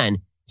 once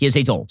again, he is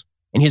a dolt.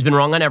 And he's been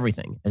wrong on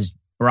everything. As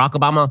Barack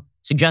Obama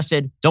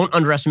suggested, don't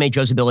underestimate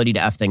Joe's ability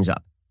to F things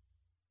up.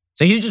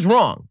 So he was just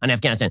wrong on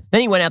Afghanistan.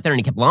 Then he went out there and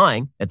he kept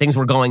lying that things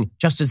were going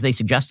just as they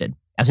suggested.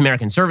 As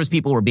American service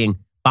people were being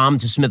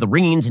bombed to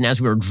smithereens, and as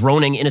we were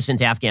droning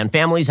innocent Afghan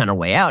families on our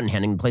way out and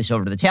handing the place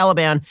over to the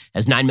Taliban,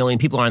 as 9 million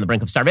people are on the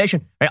brink of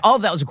starvation, right? All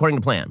of that was according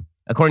to plan,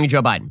 according to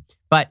Joe Biden.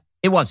 But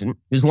it wasn't.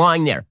 He was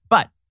lying there.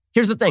 But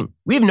here's the thing.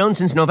 We've known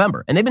since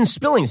November, and they've been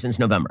spilling since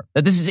November,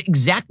 that this is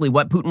exactly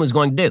what Putin was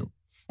going to do.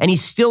 And he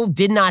still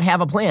did not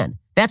have a plan.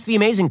 That's the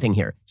amazing thing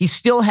here. He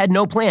still had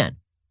no plan.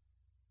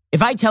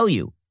 If I tell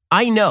you,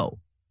 I know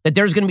that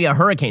there's going to be a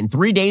hurricane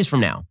 3 days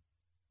from now,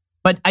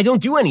 but I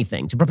don't do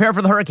anything to prepare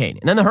for the hurricane.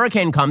 And then the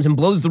hurricane comes and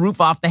blows the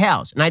roof off the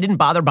house. And I didn't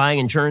bother buying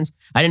insurance.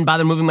 I didn't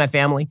bother moving my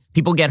family.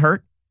 People get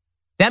hurt.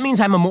 That means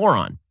I'm a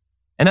moron.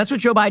 And that's what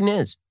Joe Biden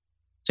is.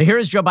 So here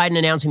is Joe Biden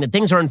announcing that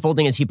things are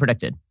unfolding as he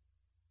predicted.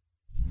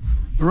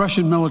 The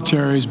Russian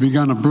military has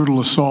begun a brutal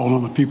assault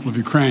on the people of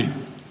Ukraine.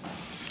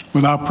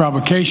 Without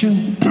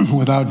provocation,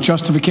 without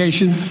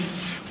justification,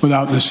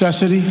 without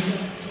necessity,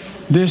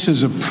 This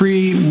is a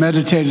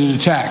premeditated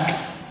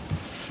attack.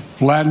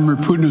 Vladimir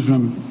Putin has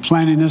been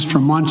planning this for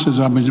months, as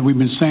we've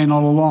been saying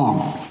all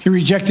along. He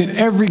rejected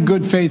every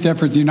good faith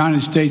effort the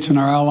United States and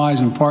our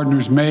allies and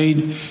partners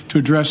made to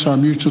address our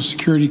mutual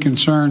security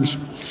concerns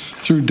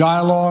through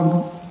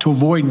dialogue to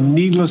avoid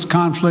needless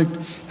conflict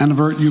and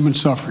avert human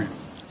suffering.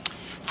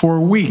 For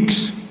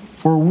weeks,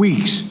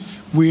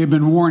 we have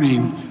been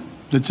warning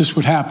that this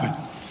would happen.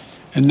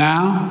 And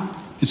now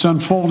it's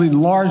unfolding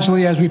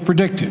largely as we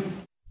predicted.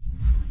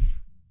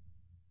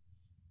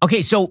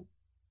 Okay, so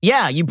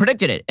yeah, you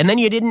predicted it, and then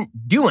you didn't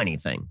do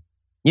anything.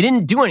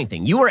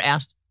 You were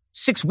asked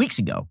 6 weeks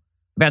ago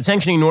about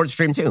sanctioning Nord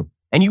Stream 2,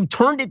 and you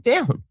turned it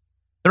down.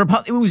 It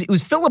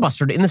was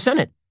filibustered in the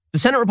Senate. The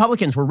Senate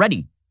Republicans were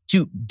ready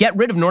to get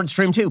rid of Nord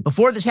Stream 2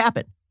 before this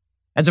happened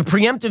as a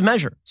preemptive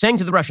measure, saying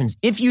to the Russians,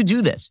 if you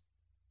do this,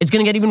 it's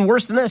going to get even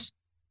worse than this.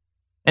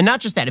 And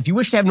not just that, if you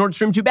wish to have Nord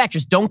Stream 2 back,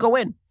 just don't go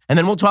in. And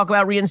then we'll talk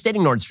about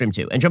reinstating Nord Stream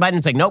 2. And Joe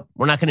Biden's like, nope,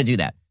 we're not going to do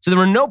that. So there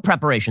were no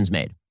preparations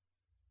made.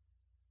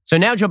 So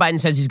now Joe Biden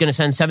says he's going to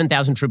send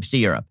 7,000 troops to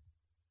Europe.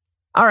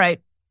 All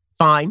right,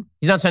 fine.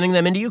 He's not sending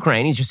them into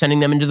Ukraine. He's just sending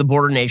them into the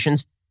border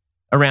nations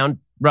around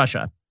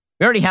Russia.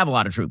 We already have a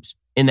lot of troops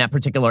in that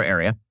particular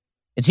area.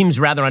 It seems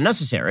rather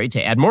unnecessary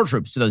to add more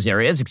troops to those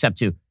areas, except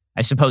to,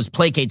 I suppose,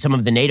 placate some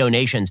of the NATO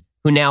nations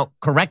who now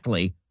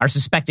correctly are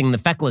suspecting the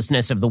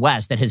fecklessness of the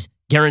West that has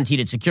guaranteed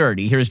its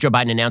security. Here's Joe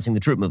Biden announcing the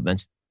troop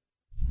movements.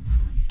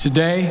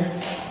 Today,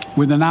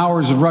 within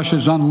hours of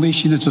Russia's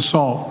unleashing its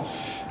assault,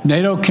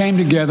 NATO came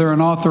together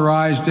and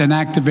authorized and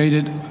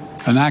activated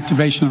an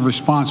activation of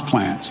response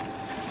plans.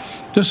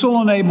 This will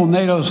enable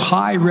NATO's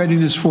high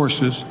readiness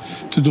forces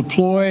to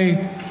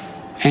deploy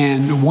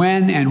and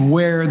when and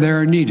where they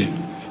are needed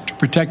to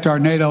protect our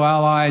NATO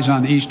allies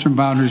on the eastern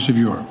boundaries of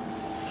Europe.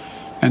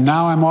 And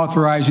now I'm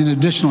authorizing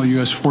additional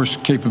U.S. force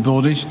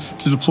capabilities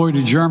to deploy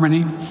to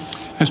Germany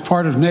as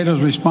part of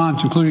NATO's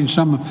response, including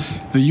some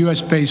of the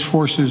U.S.-based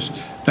forces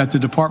that the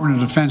Department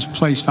of Defense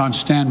placed on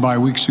standby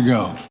weeks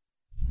ago.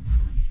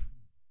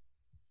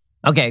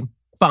 Okay,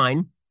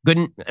 fine.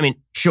 Good.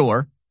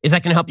 Sure. Is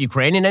that going to help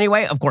Ukraine in any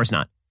way? Of course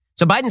not.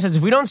 So Biden says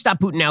if we don't stop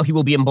Putin now, he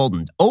will be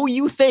emboldened. Oh,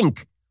 you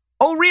think?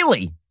 Oh,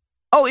 really?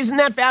 Oh, isn't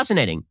that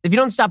fascinating? If you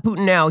don't stop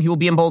Putin now, he will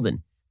be emboldened.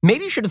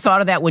 Maybe you should have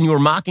thought of that when you were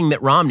mocking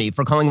Mitt Romney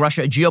for calling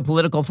Russia a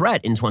geopolitical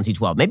threat in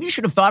 2012. Maybe you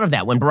should have thought of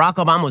that when Barack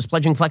Obama was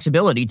pledging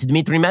flexibility to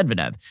Dmitry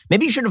Medvedev.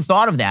 Maybe you should have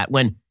thought of that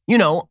when,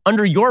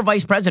 under your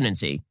vice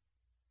presidency,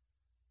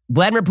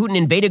 Vladimir Putin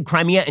invaded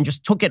Crimea and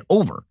just took it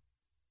over.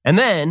 And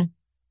then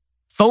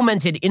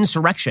fomented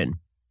insurrection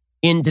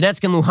in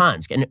Donetsk and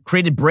Luhansk and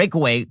created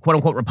breakaway,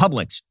 quote-unquote,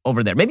 republics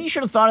over there. Maybe you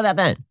should have thought of that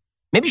then.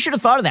 Maybe you should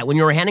have thought of that when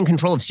you were handing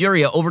control of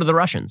Syria over to the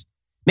Russians.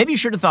 Maybe you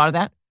should have thought of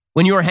that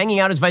when you were hanging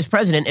out as vice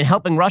president and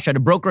helping Russia to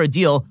broker a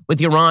deal with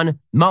the Iran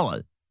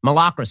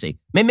mullahocracy.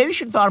 Maybe you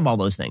should have thought of all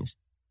those things.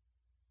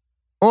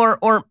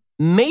 Or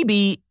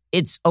maybe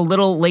it's a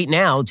little late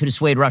now to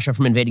dissuade Russia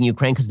from invading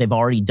Ukraine because they've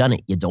already done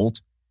it, you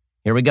dolt.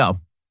 Here we go.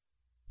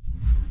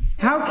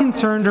 How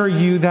concerned are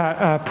you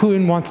that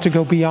Putin wants to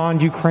go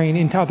beyond Ukraine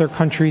into other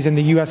countries and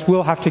the U.S.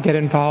 will have to get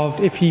involved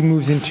if he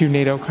moves into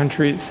NATO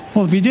countries?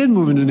 Well, if he did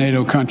move into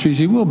NATO countries,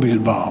 he will be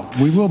involved.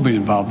 We will be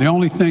involved. The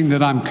only thing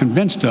that I'm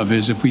convinced of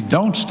is if we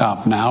don't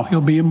stop now, he'll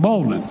be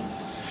emboldened.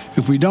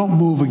 If we don't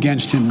move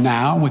against him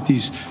now with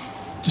these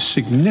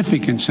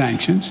significant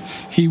sanctions,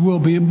 he will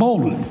be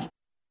emboldened.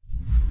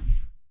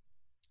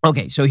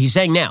 Okay, so he's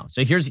saying now.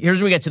 So here's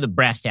where we get to the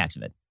brass tacks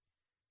of it.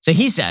 So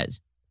he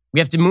says, we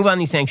have to move on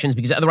these sanctions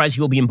because otherwise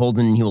he will be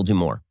emboldened and he will do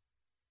more.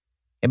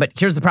 Okay, but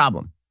here's the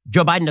problem.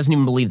 Joe Biden doesn't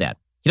even believe that.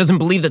 He doesn't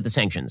believe that the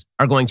sanctions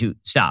are going to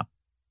stop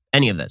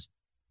any of this.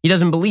 He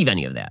doesn't believe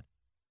any of that.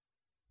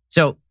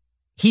 So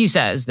he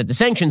says that the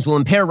sanctions will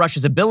impair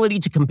Russia's ability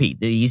to compete.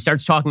 He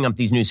starts talking up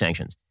these new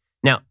sanctions.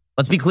 Now,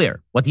 let's be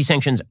clear what these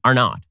sanctions are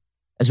not,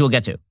 as we'll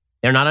get to.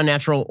 They're not on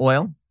natural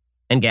oil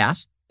and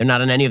gas. They're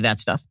not on any of that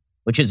stuff,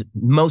 which is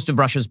most of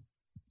Russia's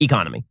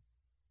economy.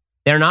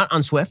 They're not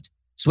on SWIFT.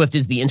 SWIFT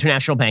is the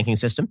international banking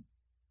system.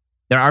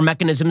 There are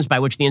mechanisms by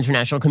which the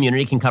international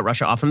community can cut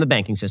Russia off from the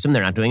banking system.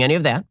 They're not doing any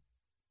of that.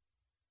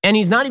 And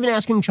he's not even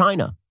asking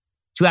China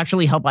to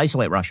actually help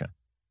isolate Russia.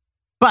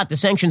 But the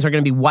sanctions are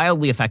going to be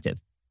wildly effective.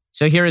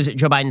 So here is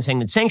Joe Biden saying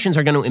that sanctions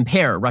are going to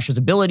impair Russia's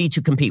ability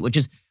to compete, which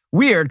is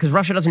weird because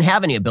Russia doesn't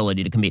have any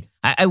ability to compete.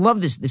 I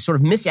love this sort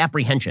of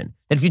misapprehension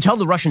that if you tell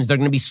the Russians they're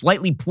going to be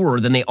slightly poorer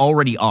than they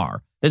already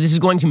are, that this is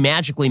going to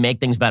magically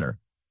make things better.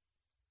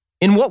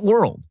 In what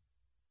world?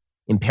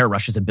 Impair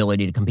Russia's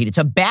ability to compete. It's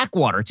a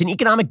backwater. It's an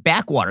economic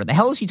backwater. The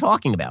hell is he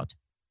talking about?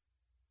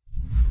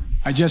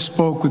 I just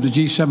spoke with the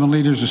G7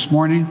 leaders this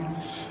morning,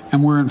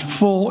 and we're in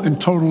full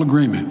and total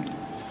agreement.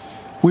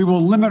 We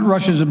will limit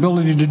Russia's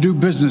ability to do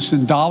business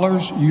in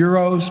dollars,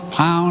 euros,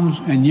 pounds,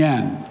 and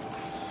yen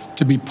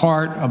to be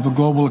part of the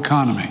global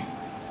economy.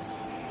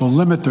 We'll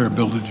limit their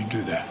ability to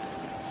do that.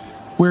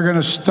 We're going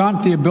to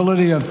stunt the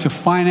ability to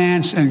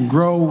finance and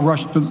grow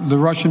the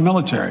Russian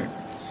military.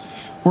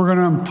 We're going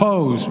to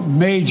impose and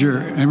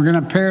we're going to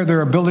impair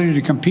their ability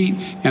to compete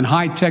in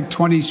high-tech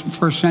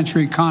 21st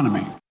century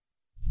economy.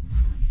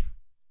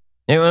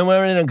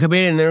 We're in a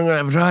committee and they're going to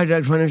have tried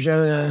to finish.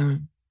 I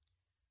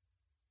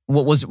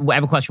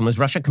have a question. Was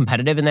Russia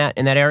competitive in that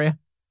area?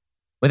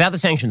 Without the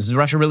sanctions, is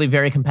Russia really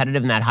very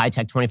competitive in that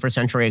high-tech 21st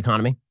century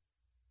economy?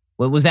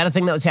 Was that a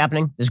thing that was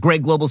happening? This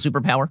great global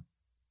superpower?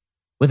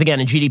 With, again,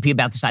 a GDP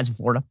about the size of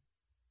Florida?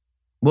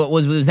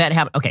 Was that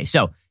happening? Okay,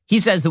 so he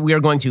says that we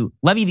are going to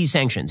levy these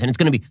sanctions, and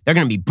they're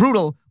going to be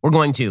brutal. We're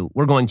going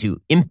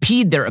to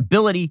impede their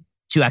ability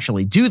to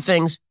actually do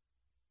things.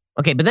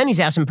 Okay, but then he's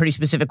asked some pretty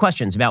specific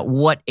questions about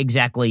what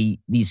exactly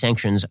these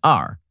sanctions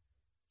are.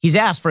 He's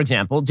asked, for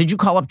example, did you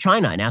call up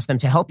China and ask them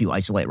to help you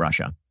isolate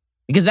Russia?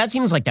 Because that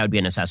seems like that would be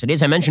a necessity.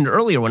 As I mentioned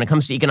earlier, when it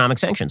comes to economic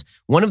sanctions,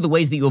 one of the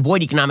ways that you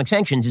avoid economic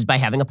sanctions is by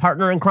having a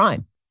partner in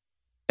crime.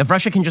 If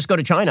Russia can just go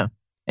to China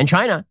and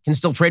China can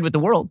still trade with the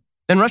world,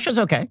 then Russia's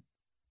okay.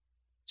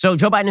 So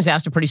Joe Biden has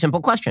asked a pretty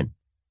simple question.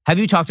 Have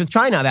you talked with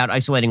China about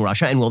isolating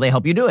Russia, and will they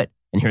help you do it?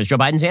 And here's Joe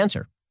Biden's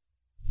answer.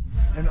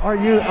 And are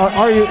you,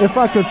 if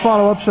I could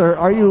follow up, sir,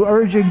 are you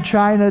urging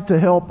China to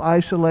help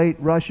isolate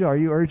Russia? Are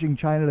you urging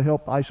China to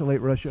help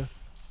isolate Russia?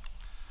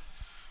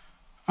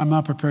 I'm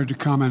not prepared to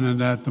comment on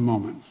that at the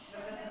moment.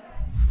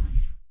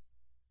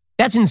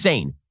 That's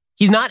insane.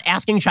 He's not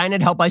asking China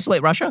to help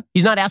isolate Russia.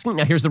 He's not asking.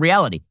 Now, here's the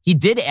reality. He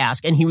did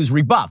ask, and he was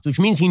rebuffed, which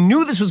means he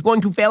knew this was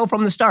going to fail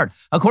from the start.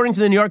 According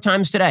to the New York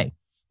Times today,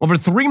 over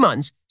 3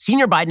 months,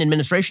 senior Biden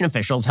administration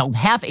officials held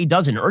half a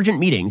dozen urgent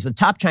meetings with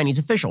top Chinese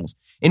officials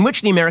in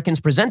which the Americans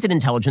presented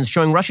intelligence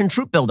showing Russian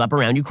troop buildup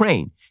around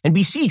Ukraine and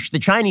beseeched the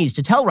Chinese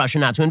to tell Russia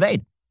not to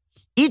invade.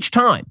 Each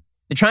time,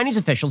 the Chinese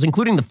officials,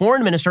 including the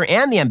foreign minister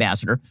and the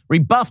ambassador,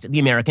 rebuffed the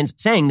Americans,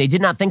 saying they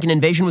did not think an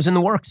invasion was in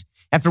the works.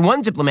 After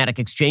one diplomatic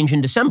exchange in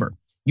December,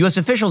 U.S.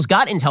 officials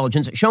got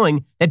intelligence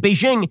showing that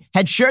Beijing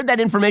had shared that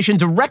information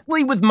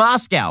directly with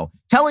Moscow,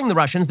 telling the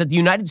Russians that the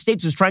United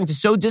States was trying to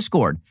sow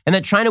discord and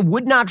that China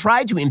would not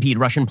try to impede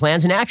Russian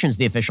plans and actions,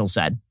 the officials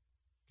said.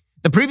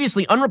 The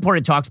previously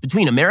unreported talks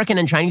between American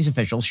and Chinese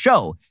officials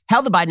show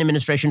how the Biden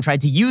administration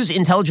tried to use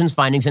intelligence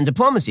findings and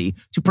diplomacy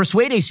to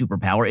persuade a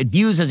superpower it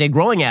views as a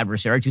growing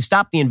adversary to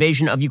stop the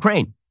invasion of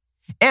Ukraine,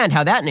 and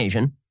how that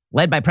nation,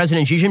 led by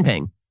President Xi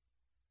Jinping,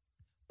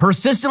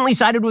 persistently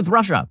sided with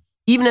Russia,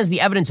 even as the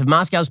evidence of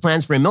Moscow's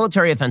plans for a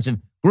military offensive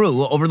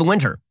grew over the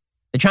winter.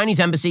 The Chinese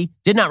embassy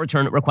did not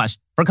return requests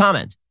for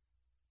comment.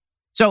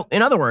 So,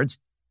 in other words,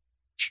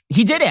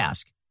 he did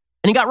ask,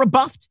 and he got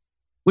rebuffed,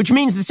 which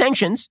means the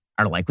sanctions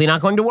are likely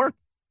not going to work.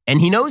 And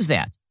he knows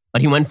that.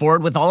 But he went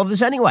forward with all of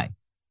this anyway,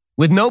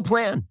 with no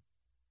plan.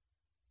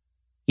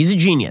 He's a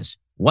genius.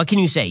 What can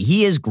you say?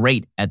 He is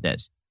great at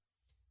this.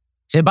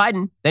 So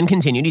Biden then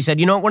continued. He said,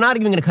 you know, we're not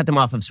even going to cut them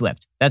off of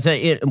SWIFT.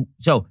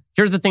 So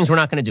here's the things we're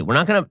not going to do. We're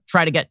not going to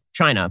try to get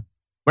China.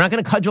 We're not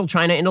going to cudgel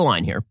China into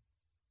line here.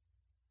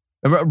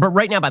 But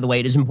right now, by the way,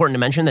 it is important to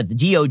mention that the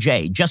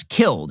DOJ just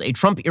killed a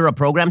Trump-era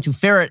program to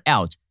ferret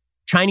out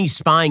Chinese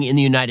spying in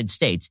the United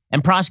States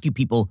and prosecute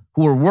people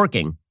who were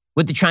working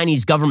with the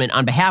Chinese government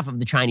on behalf of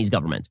the Chinese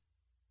government.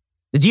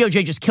 The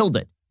DOJ just killed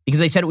it because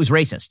they said it was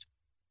racist.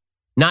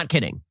 Not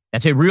kidding.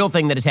 That's a real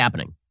thing that is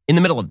happening in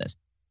the middle of this.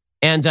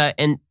 And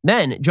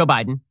then Joe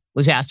Biden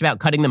was asked about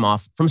cutting them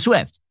off from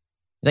SWIFT.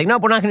 He's like,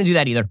 nope, we're not going to do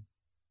that either.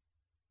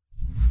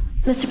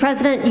 Mr.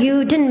 President,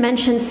 you didn't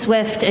mention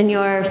SWIFT in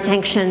your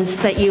sanctions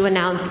that you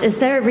announced. Is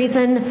there a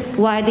reason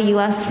why the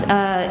U.S.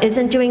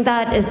 Isn't doing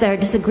that? Is there a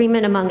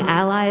disagreement among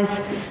allies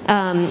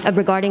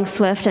regarding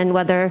SWIFT and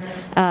whether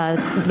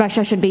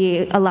Russia should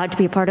be allowed to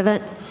be a part of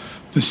it?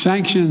 The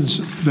sanctions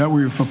that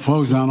we've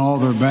proposed on all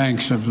their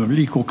banks have of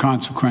equal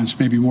consequence,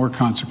 maybe more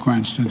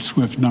consequence than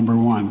SWIFT, number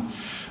one.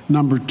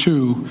 Number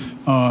two,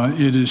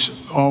 it is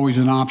always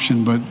an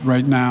option, but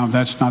right now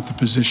that's not the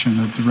position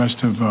that the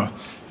rest of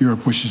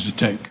Europe wishes to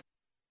take.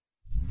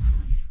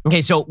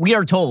 Okay, so we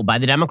are told by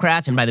the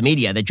Democrats and by the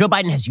media that Joe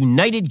Biden has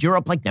united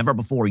Europe like never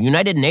before,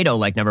 united NATO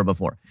like never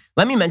before.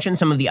 Let me mention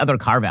some of the other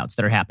carve-outs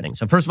that are happening.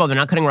 So first of all, they're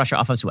not cutting Russia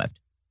off of SWIFT,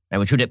 right,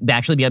 which would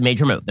actually be a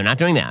major move. They're not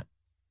doing that.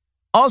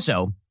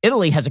 Also,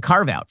 Italy has a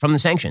carve-out from the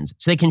sanctions,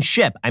 so they can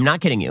ship, I'm not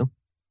kidding you,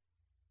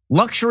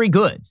 luxury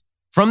goods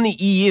from the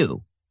EU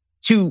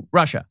to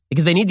Russia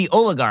because they need the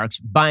oligarchs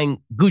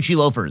buying Gucci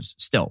loafers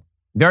still.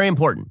 Very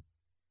important.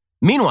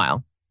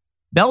 Meanwhile,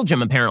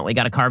 Belgium apparently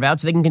got a carve-out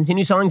so they can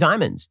continue selling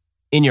diamonds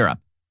in Europe.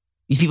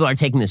 These people are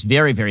taking this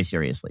very, very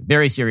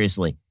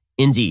seriously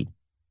indeed.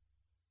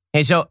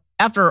 Okay, so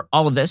after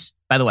all of this,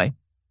 by the way,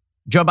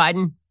 Joe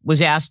Biden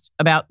was asked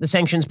about the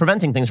sanctions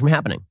preventing things from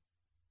happening.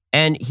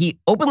 And he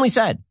openly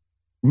said,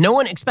 no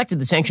one expected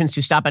the sanctions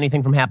to stop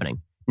anything from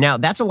happening. Now,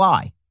 that's a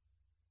lie.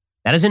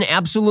 That is an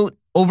absolute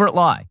overt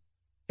lie.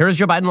 Here is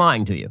Joe Biden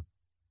lying to you.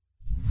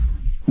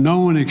 No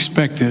one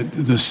expected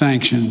the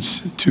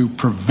sanctions to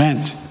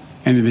prevent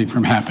anything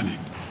from happening.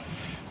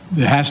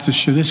 It has to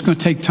show, this is going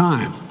to take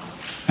time,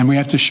 and we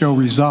have to show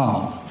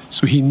resolve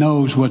so he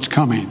knows what's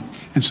coming.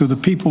 And so the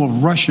people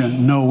of Russia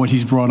know what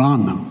he's brought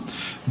on them.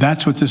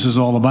 That's what this is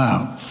all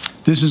about.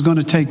 This is going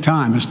to take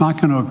time. It's not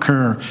going to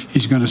occur.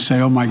 He's going to say,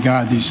 oh, my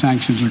God, these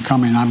sanctions are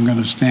coming. I'm going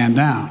to stand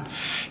down.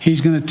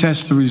 He's going to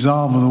test the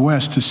resolve of the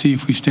West to see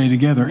if we stay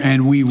together,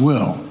 and we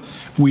will.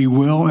 we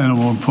will, and it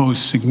will impose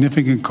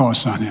significant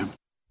costs on him.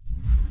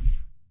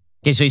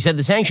 Okay, so he said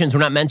the sanctions were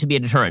not meant to be a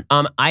deterrent.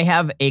 I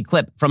have a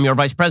clip from your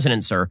vice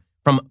president, sir,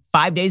 from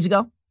 5 days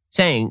ago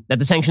saying that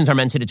the sanctions are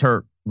meant to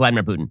deter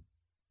Vladimir Putin.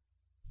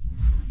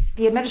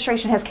 The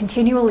administration has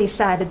continually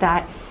said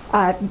that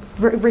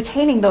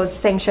retaining those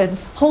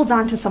sanctions holds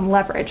on to some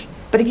leverage.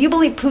 But if you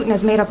believe Putin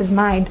has made up his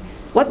mind,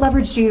 what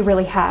leverage do you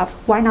really have?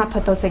 Why not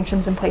put those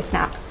sanctions in place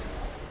now?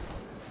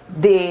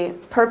 The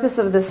purpose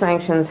of the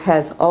sanctions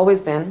has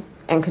always been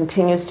and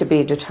continues to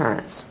be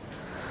deterrence.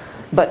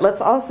 But let's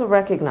also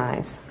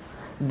recognize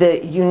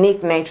the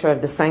unique nature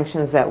of the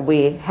sanctions that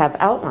we have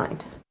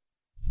outlined.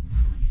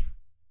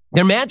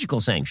 They're magical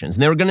sanctions,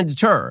 and they were going to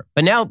deter.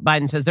 But now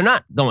Biden says they're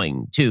not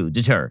going to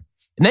deter.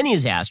 And then he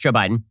is asked, Joe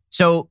Biden,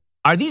 so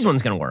are these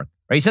ones going to work?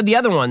 Right? He said the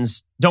other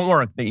ones don't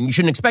work. You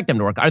shouldn't expect them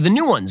to work. Are the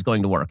new ones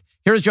going to work?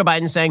 Here's Joe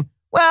Biden saying,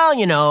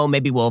 well,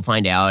 maybe we'll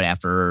find out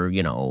after,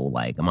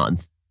 like a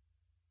month.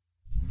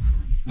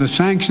 The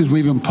sanctions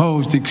we've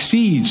imposed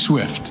exceed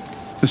SWIFT.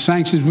 The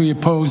sanctions we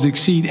imposed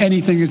exceed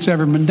anything that's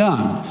ever been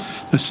done.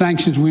 The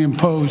sanctions we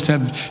imposed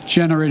have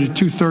generated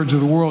 2/3 of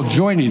the world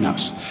joining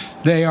us.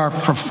 They are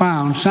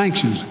profound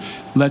sanctions.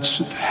 Let's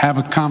have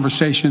a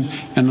conversation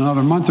in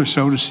another month or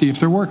so to see if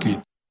they're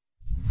working.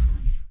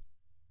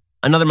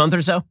 Another month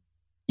or so?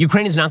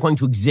 Ukraine is not going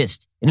to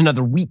exist in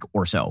another week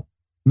or so.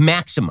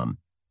 Maximum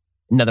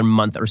another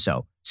month or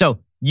so. So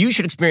you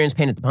should experience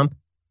pain at the pump.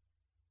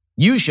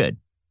 You should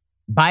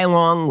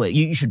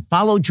you should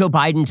follow Joe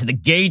Biden to the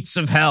gates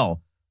of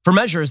hell for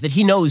measures that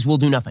he knows will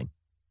do nothing.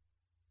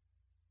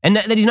 And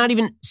that he's not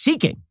even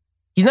seeking.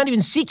 He's not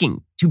even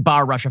seeking to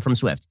bar Russia from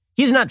SWIFT.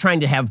 He's not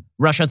trying to have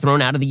Russia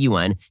thrown out of the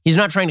UN. He's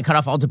not trying to cut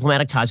off all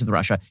diplomatic ties with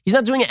Russia. He's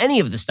not doing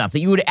any of the stuff that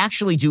you would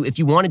actually do if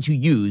you wanted to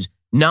use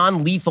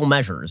non-lethal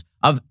measures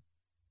of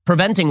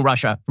preventing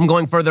Russia from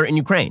going further in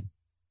Ukraine.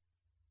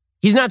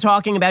 He's not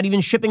talking about even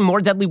shipping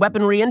more deadly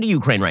weaponry into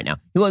Ukraine right now.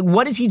 You're like,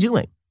 what is he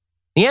doing?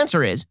 The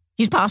answer is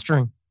he's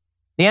posturing.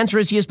 The answer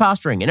is he is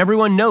posturing, and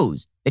everyone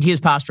knows that he is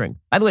posturing.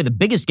 By the way, the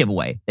biggest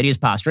giveaway that he is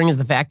posturing is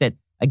the fact that,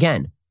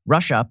 again,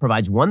 Russia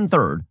provides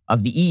 1/3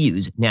 of the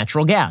EU's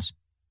natural gas.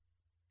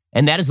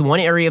 And that is the one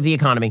area of the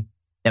economy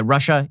that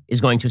Russia is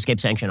going to escape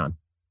sanction on.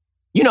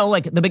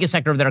 Like the biggest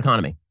sector of their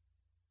economy.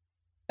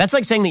 That's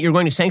like saying that you're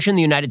going to sanction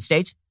the United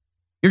States.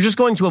 You're just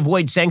going to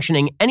avoid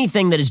sanctioning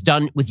anything that is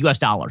done with US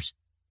dollars.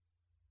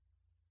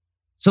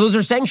 So those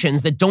are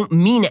sanctions that don't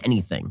mean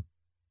anything.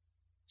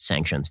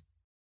 Sanctions.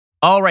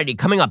 Alrighty,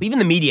 coming up, even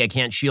the media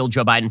can't shield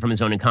Joe Biden from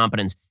his own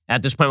incompetence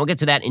at this point. We'll get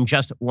to that in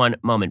just one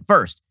moment.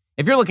 First,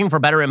 if you're looking for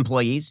better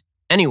employees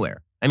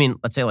anywhere,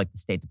 let's say like the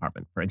State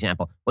Department, for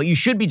example, what you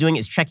should be doing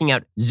is checking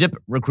out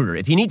ZipRecruiter.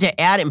 If you need to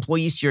add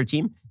employees to your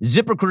team,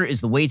 ZipRecruiter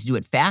is the way to do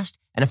it fast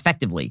and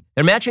effectively.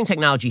 Their matching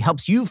technology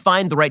helps you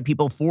find the right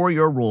people for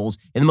your roles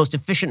in the most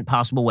efficient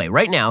possible way.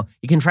 Right now,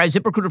 you can try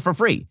ZipRecruiter for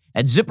free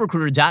at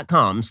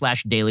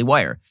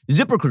ZipRecruiter.com/dailywire.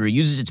 ZipRecruiter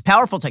uses its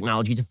powerful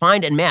technology to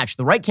find and match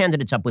the right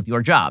candidates up with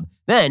your job.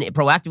 Then it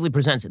proactively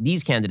presents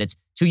these candidates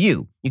to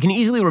you. You can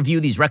easily review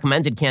these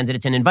recommended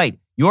candidates and invite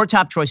your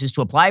top choices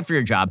to apply for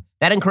your job.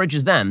 That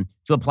encourages them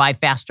to apply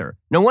faster.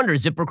 No wonder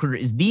ZipRecruiter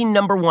is the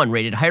 #1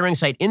 rated hiring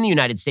site in the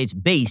United States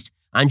based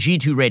on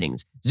G2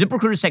 ratings.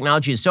 ZipRecruiter's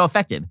technology is so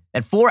effective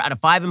that 4 out of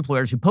 5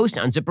 employers who post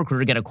on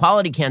ZipRecruiter get a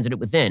quality candidate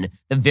within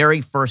the very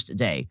first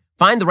day.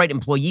 Find the right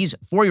employees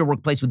for your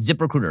workplace with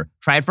ZipRecruiter.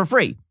 Try it for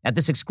free at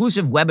this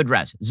exclusive web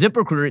address,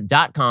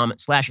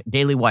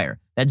 ZipRecruiter.com/dailywire.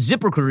 That's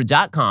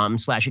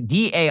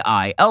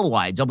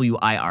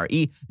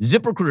ZipRecruiter.com/DAILYWIRE.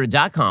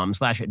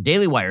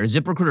 ZipRecruiter.com/dailywire.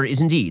 ZipRecruiter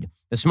is indeed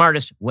the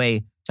smartest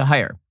way to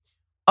hire.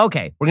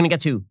 Okay, we're going to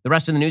get to the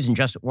rest of the news in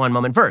just one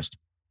moment. First,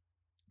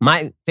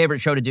 my favorite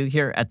show to do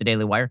here at the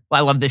Daily Wire. Well,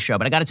 I love this show,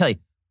 but I got to tell you,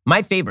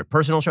 my favorite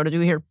personal show to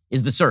do here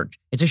is The Surge.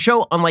 It's a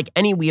show unlike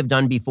any we have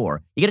done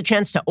before. You get a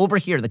chance to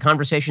overhear the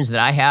conversations that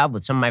I have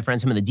with some of my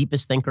friends, some of the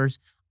deepest thinkers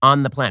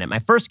on the planet. My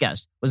first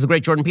guest was the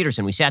great Jordan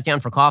Peterson. We sat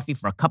down for coffee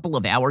for a couple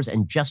of hours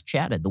and just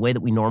chatted the way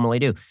that we normally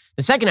do.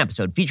 The second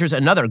episode features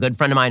another good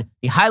friend of mine,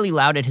 the highly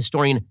lauded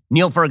historian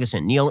Neil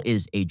Ferguson. Neil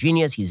is a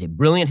genius. He's a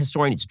brilliant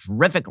historian. He's a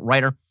terrific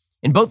writer.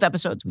 In both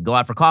episodes, we go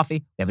out for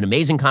coffee. We have an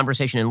amazing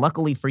conversation. And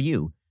luckily for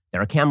you,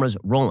 there are cameras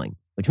rolling,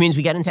 which means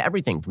we get into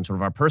everything from sort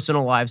of our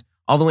personal lives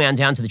all the way on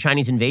down to the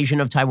Chinese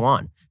invasion of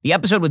Taiwan. The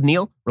episode with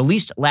Neil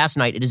released last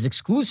night. It is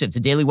exclusive to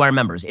Daily Wire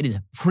members. It is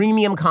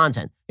premium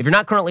content. If you're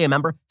not currently a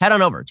member, head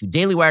on over to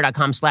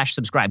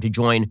dailywire.com/subscribe to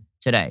join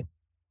today.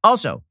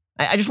 Also,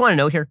 I just want to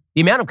note here,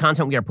 the amount of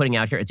content we are putting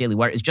out here at Daily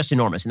Wire is just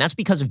enormous. And that's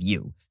because of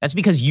you. That's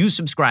because you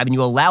subscribe and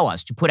you allow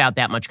us to put out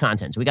that much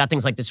content. So we got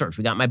things like The Search,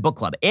 we got my book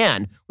club,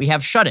 and we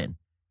have Shut In.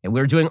 And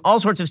we're doing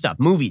all sorts of stuff,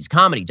 movies,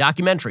 comedy,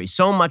 documentaries,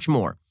 so much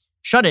more.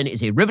 Shut In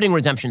is a riveting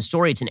redemption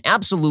story. It's an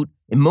absolute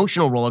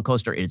emotional roller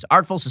coaster. It is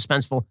artful,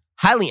 suspenseful,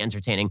 highly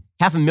entertaining.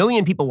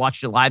 500,000 people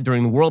watched it live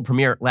during the world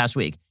premiere last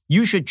week.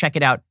 You should check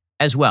it out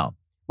as well.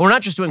 But we're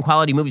not just doing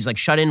quality movies like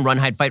Shut In, Run,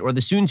 Hide, Fight, or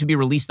the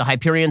soon-to-be-released The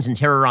Hyperions and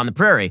Terror on the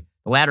Prairie.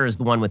 The latter is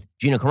the one with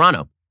Gina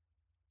Carano.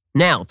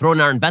 Now, throw in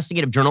our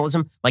investigative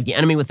journalism like The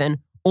Enemy Within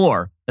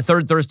or the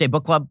Third Thursday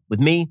Book Club with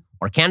me,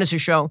 or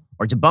Candace's show,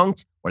 or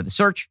Debunked, or The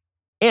Search.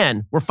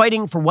 And we're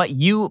fighting for what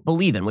you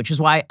believe in, which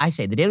is why I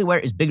say the Daily Wire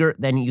is bigger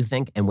than you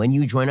think. And when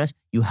you join us,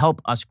 you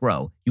help us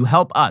grow. You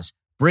help us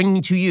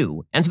bring to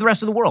you and to the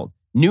rest of the world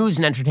news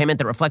and entertainment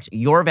that reflects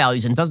your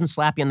values and doesn't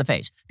slap you in the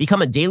face.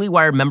 Become a Daily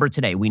Wire member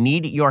today. We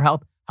need your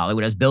help.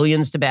 Hollywood has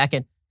billions to back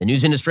it. The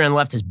news industry on the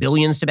left has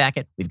billions to back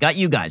it. We've got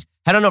you guys.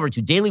 Head on over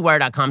to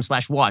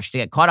dailywire.com/watch to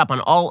get caught up on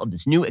all of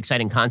this new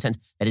exciting content.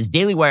 That is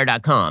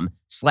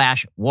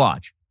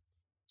dailywire.com/watch.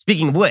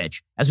 Speaking of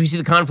which, as we see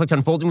the conflict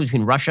unfolding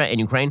between Russia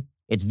and Ukraine,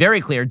 it's very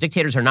clear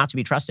dictators are not to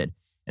be trusted.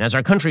 And as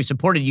our country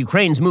supported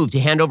Ukraine's move to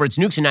hand over its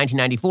nukes in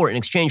 1994 in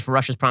exchange for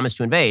Russia's promise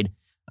to invade,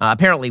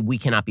 apparently we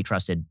cannot be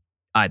trusted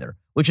either,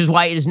 which is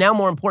why it is now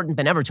more important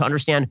than ever to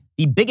understand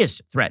the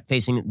biggest threat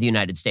facing the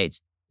United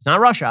States. It's not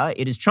Russia,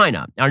 it is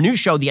China. Our new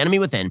show, The Enemy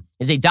Within,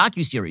 is a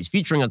docuseries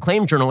featuring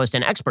acclaimed journalist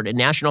and expert in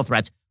national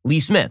threats, Lee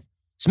Smith.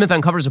 Smith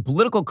uncovers a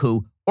political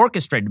coup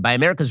orchestrated by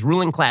America's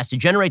ruling class to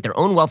generate their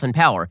own wealth and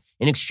power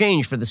in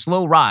exchange for the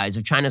slow rise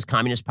of China's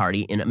Communist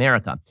Party in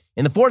America.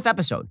 In the fourth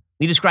episode,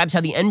 Lee describes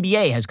how the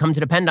NBA has come to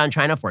depend on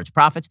China for its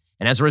profits,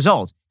 and as a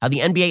result, how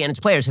the NBA and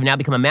its players have now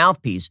become a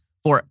mouthpiece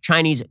for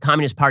Chinese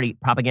Communist Party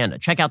propaganda.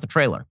 Check out the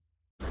trailer.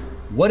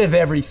 What if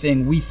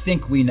everything we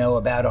think we know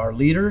about our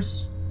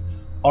leaders,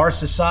 our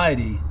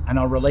society, and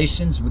our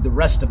relations with the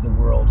rest of the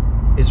world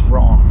is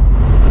wrong?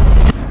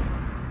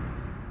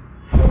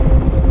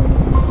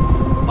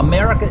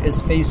 America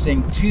is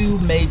facing two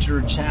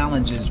major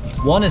challenges.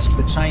 One is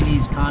the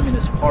Chinese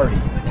Communist Party.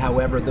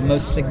 However, the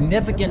most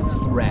significant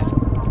threat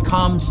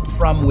comes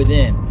from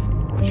within.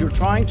 You're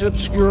trying to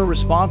obscure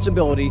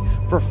responsibility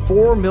for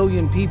 4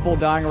 million people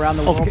dying around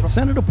the world. Okay,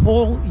 Senator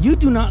Paul, you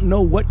do not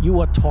know what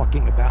you are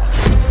talking about.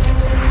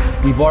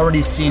 We've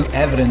already seen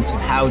evidence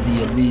of how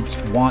the elites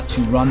want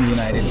to run the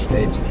United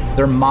States.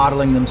 They're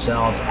modeling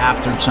themselves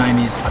after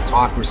Chinese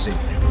autocracy.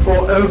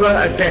 For over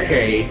a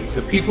decade,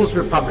 the People's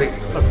Republic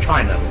of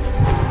China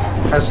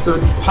has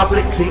stood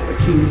publicly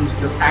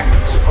accused of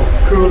acts of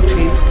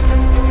cruelty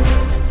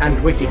and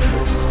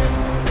wickedness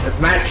that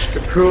match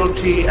the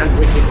cruelty and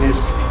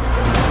wickedness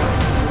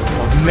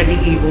of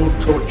medieval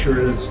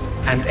torturers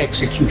and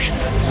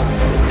executioners.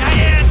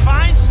 Dianne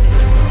Feinstein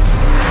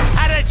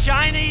had a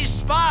Chinese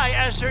spy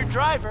as her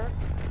driver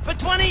for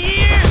 20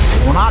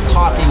 years. We're not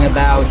talking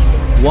about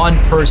one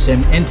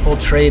person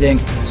infiltrating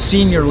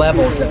senior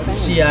levels at the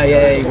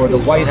CIA or the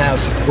White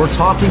House. We're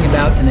talking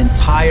about an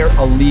entire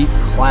elite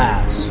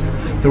class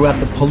throughout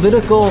the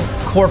political,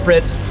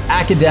 corporate,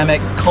 academic,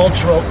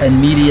 cultural,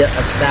 and media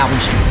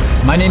establishment.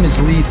 My name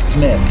is Lee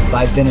Smith.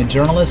 I've been a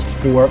journalist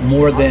for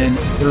more than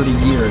 30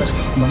 years.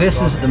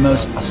 This is the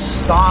most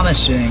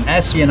astonishing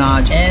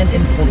espionage and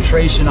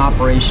infiltration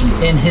operation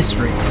in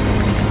history.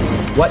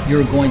 What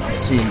you're going to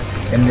see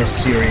in this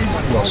series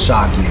will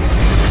shock you.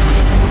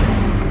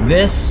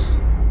 This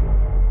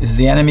is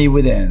The Enemy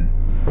Within.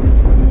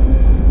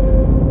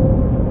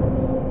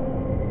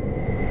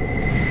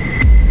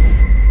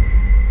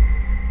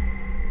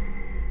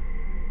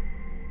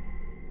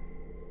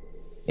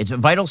 It's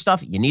vital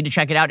stuff. You need to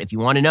check it out if you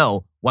want to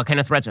know what kind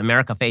of threats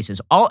America faces.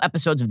 All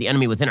episodes of The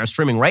Enemy Within are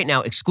streaming right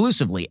now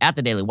exclusively at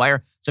the Daily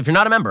Wire. So if you're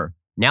not a member,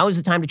 now is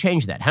the time to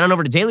change that. Head on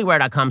over to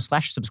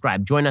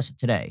dailywire.com/subscribe. Join us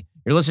today.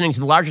 You're listening to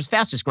the largest,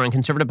 fastest growing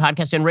conservative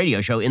podcast and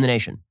radio show in the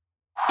nation.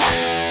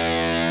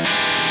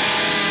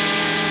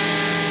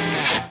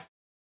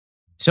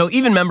 So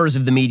even members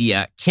of the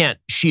media can't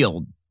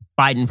shield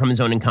Biden from his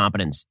own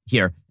incompetence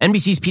here.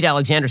 NBC's Pete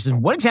Alexander says,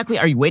 what exactly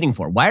are you waiting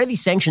for? Why are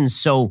these sanctions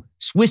so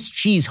Swiss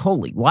cheese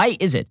holy? Why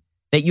is it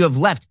that you have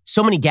left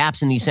so many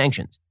gaps in these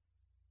sanctions?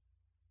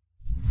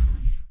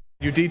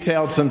 You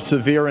detailed some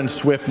severe and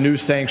swift new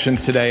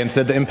sanctions today and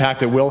said the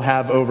impact it will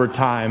have over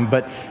time.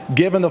 But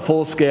given the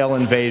full-scale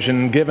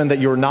invasion, given that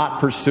you're not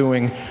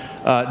pursuing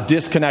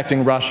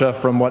disconnecting Russia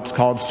from what's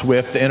called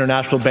SWIFT, the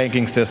international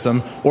banking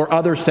system, or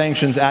other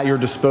sanctions at your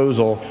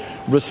disposal,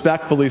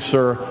 respectfully,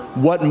 sir,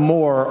 what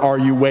more are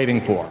you waiting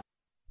for?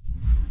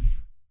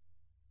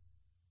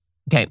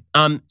 Okay,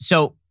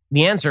 so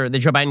the answer that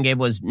Joe Biden gave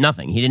was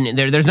nothing. He didn't.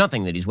 There's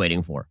nothing that he's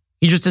waiting for.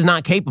 He just is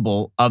not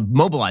capable of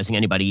mobilizing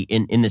anybody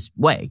in this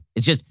way.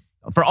 It's just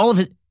for all of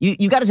his.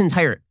 You got his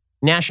entire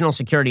national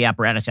security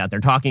apparatus out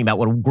there talking about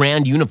what a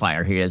grand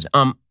unifier he is.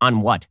 On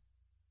what?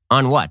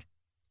 On what?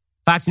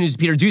 Fox News'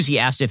 Peter Doocy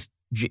asked if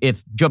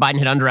Joe Biden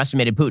had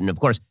underestimated Putin.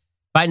 Of course,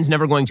 Biden's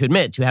never going to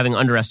admit to having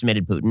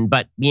underestimated Putin,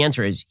 but the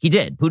answer is he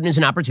did. Putin is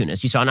an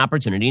opportunist. He saw an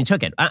opportunity and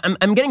took it.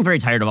 I'm getting very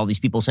tired of all these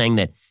people saying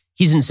that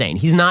he's insane.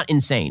 He's not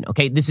insane,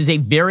 okay? This is a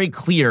very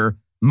clear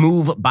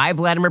move by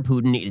Vladimir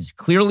Putin. It is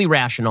clearly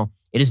rational.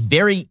 It is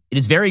very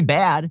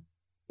bad.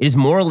 It is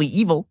morally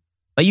evil,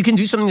 but you can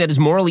do something that is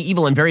morally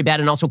evil and very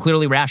bad and also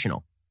clearly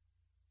rational.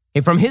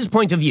 Okay, from his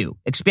point of view,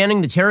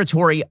 expanding the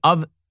territory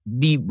of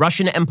the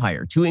Russian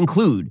Empire to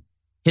include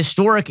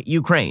historic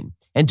Ukraine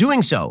and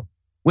doing so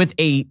with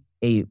a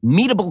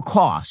meetable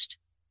cost,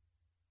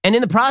 and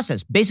in the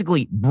process,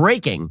 basically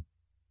breaking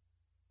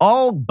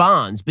all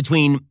bonds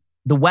between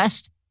the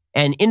West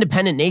and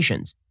independent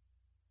nations.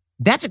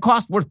 That's a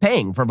cost worth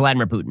paying for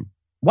Vladimir Putin.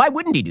 Why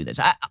wouldn't he do this?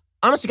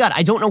 Honest to God,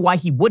 I don't know why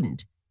he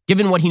wouldn't,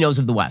 given what he knows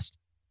of the West.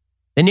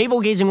 The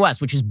navel-gazing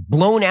West, which has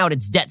blown out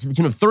its debt to the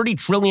tune of $30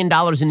 trillion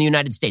in the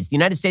United States. The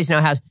United States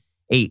now has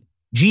a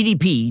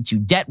GDP to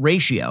debt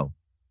ratio,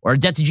 or a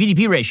debt to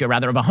GDP ratio,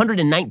 rather, of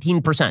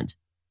 119%.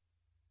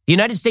 The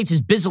United States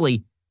is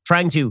busily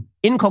trying to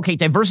inculcate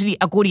diversity,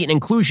 equity, and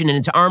inclusion in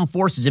its armed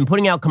forces and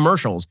putting out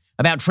commercials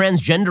about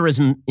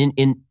transgenderism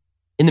in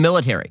the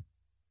military.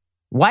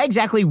 Why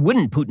exactly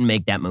wouldn't Putin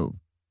make that move?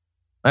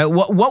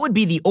 What would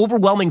be the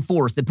overwhelming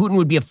force that Putin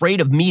would be afraid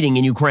of meeting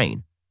in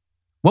Ukraine?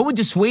 What would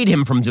dissuade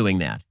him from doing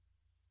that?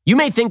 You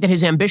may think that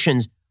his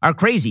ambitions are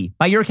crazy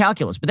by your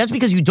calculus, but that's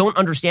because you don't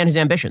understand his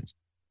ambitions.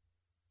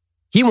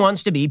 He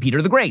wants to be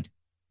Peter the Great.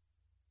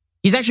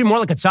 He's actually more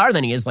like a Tsar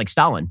than he is like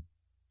Stalin.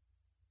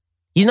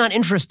 He's not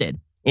interested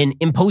in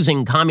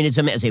imposing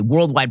communism as a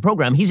worldwide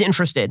program. He's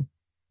interested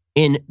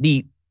in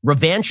the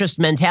revanchist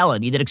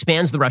mentality that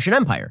expands the Russian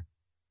Empire.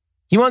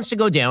 He wants to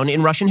go down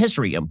in Russian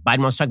history. Biden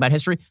wants to talk about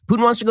history.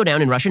 Putin wants to go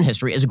down in Russian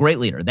history as a great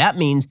leader. That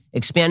means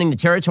expanding the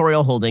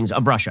territorial holdings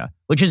of Russia,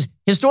 which is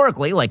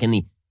historically, like in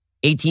the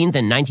 18th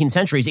and 19th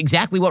centuries,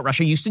 exactly what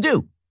Russia used to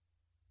do.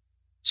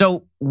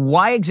 So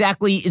why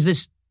exactly is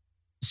this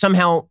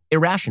somehow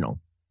irrational?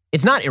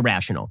 It's not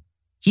irrational.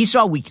 He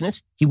saw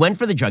weakness, he went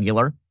for the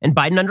jugular, and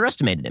Biden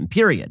underestimated him,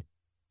 period.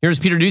 Here's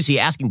Peter Doocy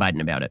asking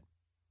Biden about it.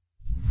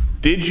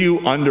 Did you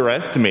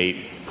underestimate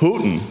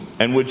Putin,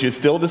 and would you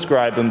still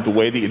describe him the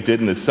way that you did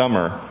in the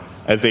summer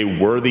as a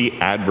worthy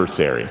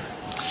adversary?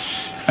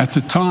 At the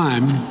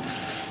time,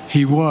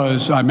 he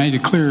was, I made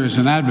it clear, as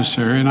an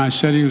adversary, and I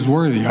said he was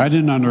worthy. I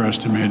didn't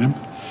underestimate him.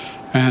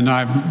 And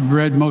I've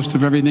read most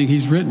of everything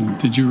he's written.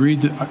 Did you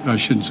read it? I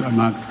shouldn't, I'm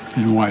not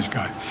being a wise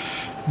guy.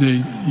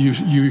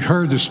 You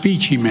heard the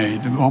speech he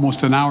made,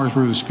 almost an hour's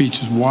worth of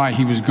speeches, why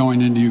he was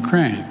going into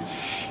Ukraine.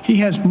 He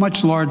has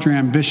much larger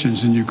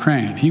ambitions in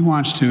Ukraine. He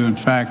wants to, in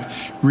fact,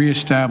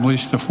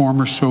 reestablish the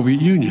former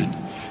Soviet Union.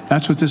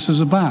 That's what this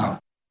is about.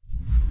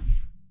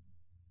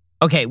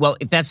 Okay, well,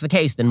 if that's the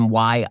case, then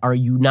why are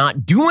you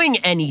not doing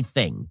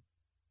anything?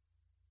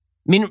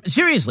 I mean,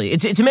 seriously,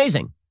 it's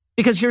amazing.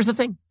 Because here's the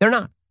thing, they're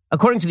not.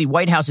 According to the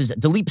White House's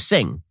Dileep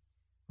Singh,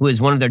 who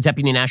is one of their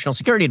deputy national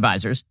security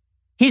advisors,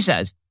 he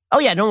says, oh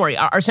yeah, don't worry,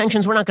 our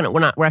sanctions, we're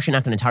actually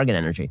not going to target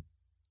energy.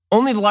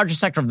 Only the largest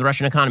sector of the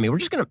Russian economy. We're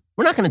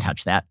not going to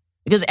touch that.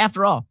 Because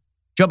after all,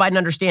 Joe Biden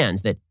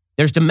understands that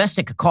there's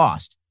domestic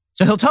cost.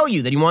 So he'll tell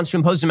you that he wants to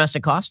impose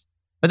domestic cost,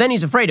 but then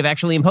he's afraid of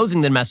actually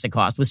imposing the domestic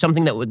cost with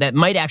something that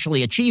might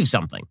actually achieve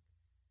something.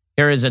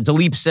 Here is a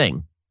Dileep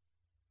Singh.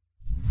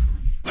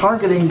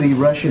 Targeting the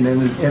Russian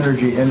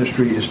energy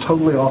industry is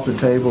totally off the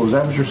table. Is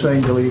that what you're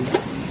saying, Dileep?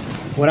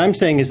 What I'm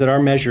saying is that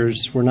our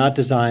measures were not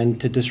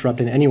designed to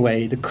disrupt in any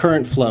way the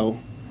current flow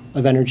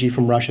of energy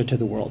from Russia to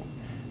the world.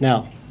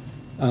 Now,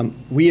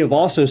 we have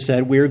also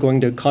said we're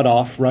going to cut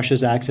off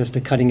Russia's access to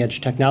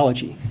cutting-edge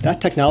technology.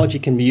 That technology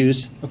can be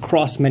used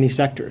across many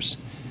sectors.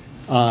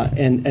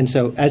 And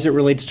so as it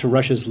relates to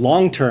Russia's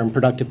long-term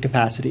productive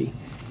capacity,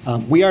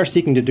 we are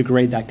seeking to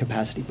degrade that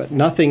capacity, but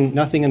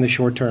nothing in the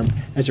short term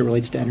as it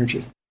relates to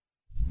energy.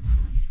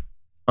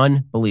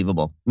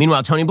 Unbelievable.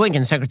 Meanwhile, Tony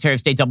Blinken, Secretary of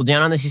State, doubled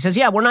down on this. He says,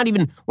 yeah, we're not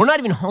even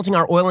halting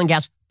our oil and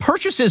gas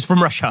purchases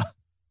from Russia.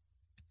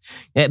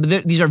 Yeah,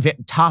 but these are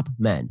top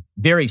men,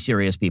 very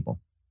serious people.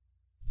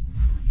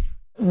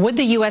 Would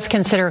the U.S.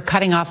 consider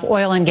cutting off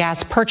oil and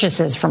gas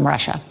purchases from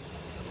Russia?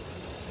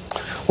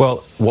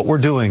 Well, what we're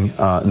doing,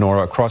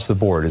 Nora, across the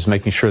board is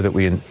making sure that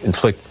we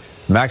inflict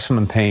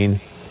maximum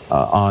pain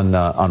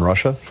on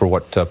Russia for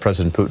what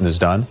President Putin has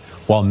done,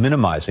 while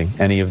minimizing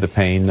any of the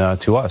pain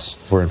to us.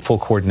 We're in full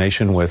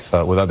coordination with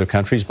other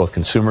countries, both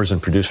consumers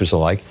and producers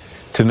alike,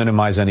 to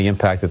minimize any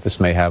impact that this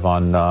may have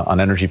on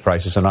energy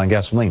prices and on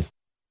gasoline.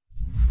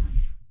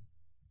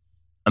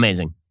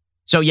 Amazing.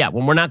 So yeah,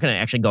 well, we're not going to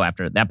actually go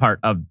after that part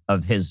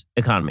of his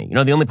economy. You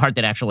know, the only part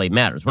that actually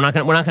matters. We're not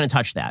going to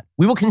touch that.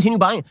 We will continue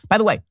buying. By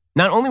the way,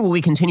 not only will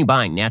we continue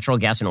buying natural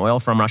gas and oil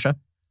from Russia,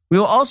 we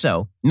will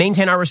also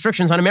maintain our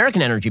restrictions on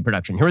American energy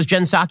production. Here was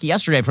Jen Psaki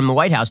yesterday from the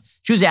White House.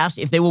 She was asked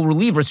if they will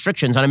relieve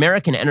restrictions on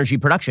American energy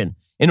production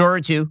in order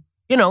to,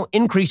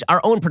 increase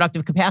our own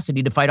productive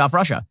capacity to fight off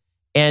Russia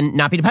and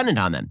not be dependent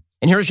on them.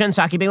 And here's Jen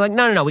Psaki being like,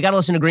 no, we got to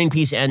listen to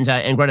Greenpeace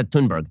and Greta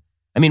Thunberg.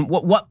 I mean,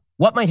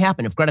 what might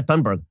happen if Greta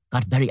Thunberg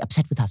got very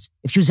upset with us?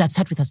 If she was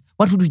upset with us,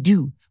 what would we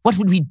do? What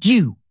would we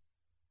do?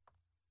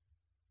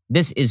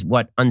 This is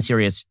what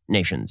unserious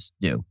nations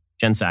do.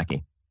 Jen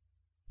Psaki.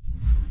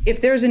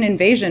 If there's an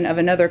invasion of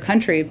another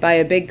country by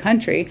a big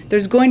country,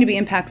 there's going to be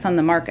impacts on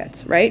the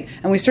markets, right?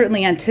 And we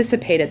certainly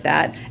anticipated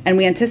that, and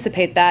we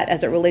anticipate that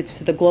as it relates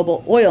to the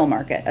global oil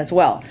market as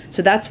well.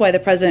 So that's why the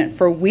president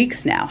for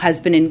weeks now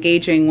has been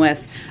engaging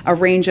with a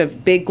range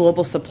of big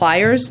global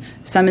suppliers,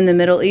 some in the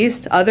Middle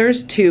East,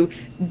 others, to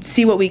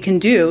see what we can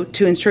do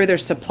to ensure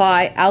there's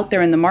supply out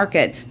there in the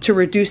market to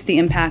reduce the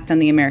impact on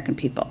the American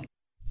people.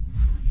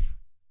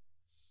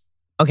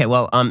 Okay,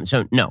 well,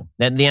 so no.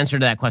 The answer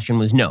to that question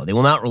was no. They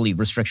will not relieve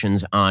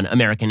restrictions on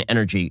American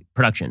energy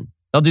production.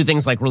 They'll do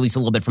things like release a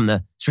little bit from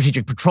the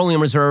Strategic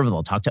Petroleum Reserve.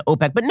 They'll talk to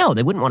OPEC. But no,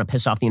 they wouldn't want to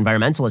piss off the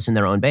environmentalists in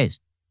their own base.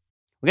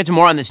 We'll get to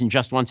more on this in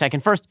just 1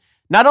 second. First,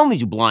 not only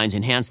do blinds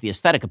enhance the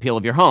aesthetic appeal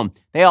of your home,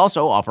 they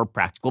also offer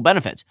practical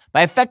benefits.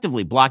 By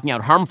effectively blocking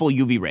out harmful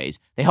UV rays,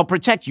 they help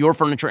protect your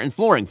furniture and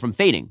flooring from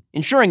fading,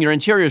 ensuring your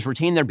interiors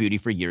retain their beauty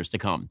for years to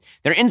come.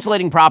 Their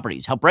insulating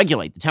properties help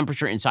regulate the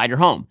temperature inside your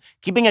home,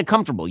 keeping it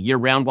comfortable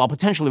year-round while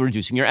potentially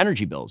reducing your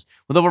energy bills.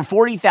 With over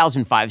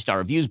 40,000 five-star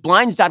reviews,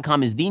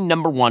 Blinds.com is the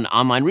 #1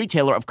 online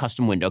retailer of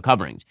custom window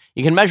coverings.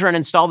 You can measure and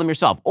install them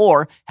yourself,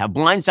 or have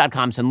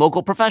Blinds.com send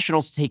local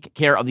professionals to take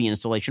care of the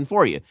installation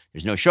for you.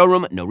 There's no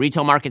showroom, no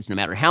retail markets, no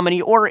matter how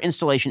many, or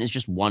installation is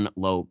just one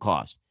low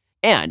cost.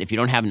 And if you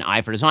don't have an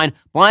eye for design,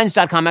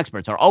 Blinds.com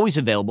experts are always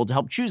available to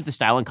help choose the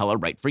style and color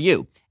right for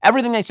you.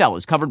 Everything they sell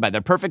is covered by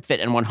their perfect fit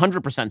and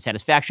 100%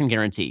 satisfaction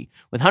guarantee.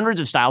 With hundreds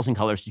of styles and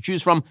colors to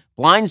choose from,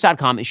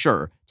 Blinds.com is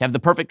sure to have the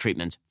perfect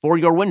treatment for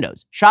your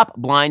windows. Shop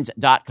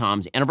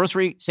Blinds.com's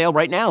anniversary sale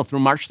right now through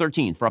March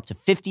 13th for up to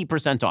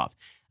 50% off.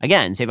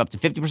 Again, save up to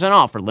 50%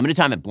 off for limited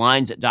time at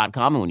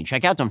Blinds.com. And when you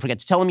check out, don't forget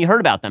to tell them you heard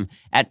about them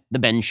at The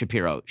Ben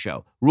Shapiro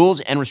Show.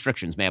 Rules and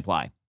restrictions may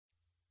apply.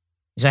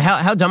 So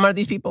how dumb are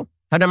these people?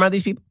 How dumb are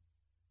these people?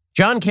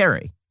 John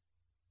Kerry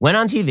went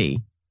on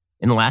TV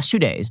in the last 2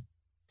 days,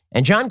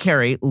 and John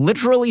Kerry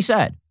literally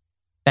said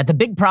that the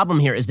big problem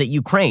here is that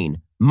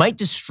Ukraine might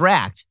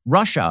distract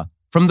Russia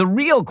from the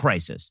real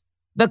crisis,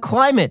 the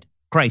climate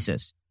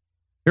crisis.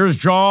 Here's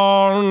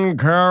John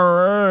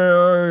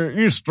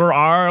Kerry, Easter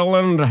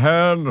Island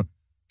head,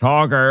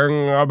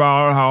 talking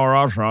about how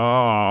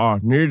Russia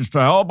needs to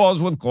help us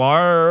with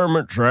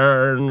climate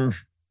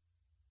change.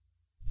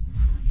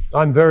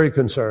 I'm very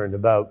concerned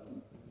about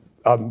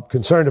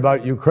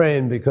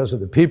Ukraine because of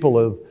the people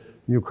of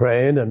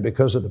Ukraine and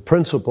because of the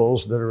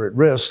principles that are at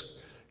risk.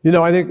 You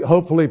know, I think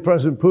hopefully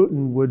President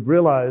Putin would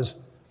realize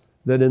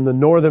that in the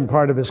northern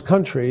part of his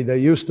country, they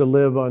used to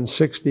live on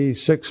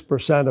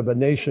 66% of a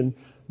nation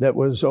that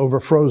was over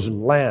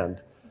frozen land.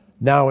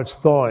 Now it's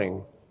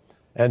thawing,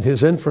 and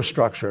his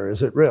infrastructure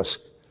is at risk,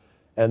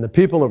 and the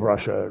people of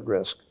Russia are at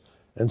risk.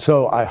 And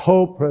so I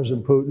hope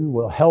President Putin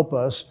will help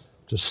us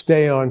to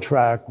stay on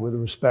track with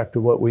respect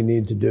to what we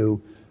need to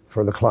do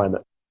for the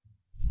climate.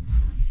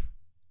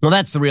 Well,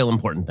 that's the real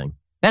important thing.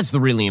 That's the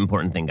really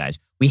important thing, guys.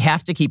 We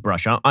have to keep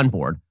Russia on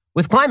board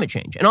with climate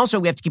change. And also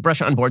we have to keep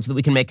Russia on board so that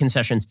we can make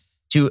concessions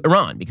to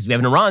Iran, because we have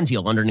an Iran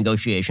deal under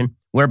negotiation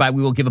whereby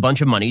we will give a bunch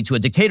of money to a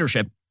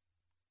dictatorship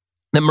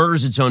that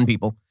murders its own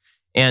people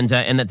and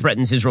that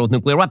threatens Israel with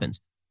nuclear weapons.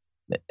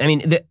 I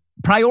mean, the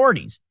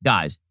priorities,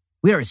 guys,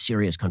 we are a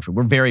serious country.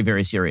 We're very,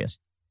 very serious.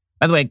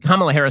 By the way,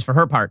 Kamala Harris, for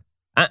her part,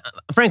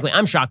 frankly,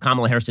 I'm shocked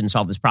Kamala Harris didn't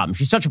solve this problem.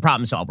 She's such a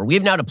problem solver. We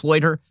have now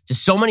deployed her to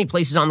so many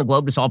places on the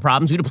globe to solve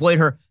problems. We deployed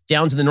her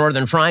down to the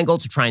Northern Triangle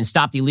to try and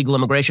stop the illegal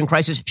immigration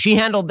crisis. She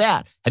handled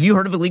that. Have you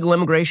heard of illegal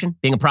immigration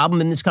being a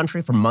problem in this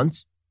country for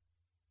months?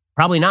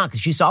 Probably not, because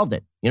she solved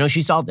it. You know,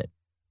 she solved it.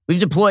 We've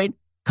deployed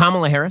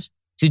Kamala Harris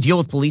to deal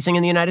with policing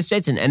in the United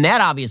States. And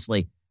that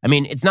obviously, I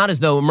mean, it's not as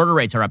though murder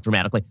rates are up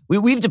dramatically.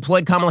 We've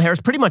deployed Kamala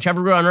Harris pretty much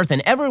everywhere on earth,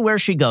 and everywhere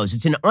she goes,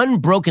 it's an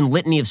unbroken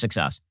litany of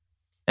success.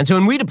 And so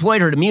when we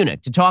deployed her to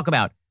Munich to talk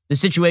about the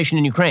situation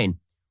in Ukraine,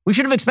 we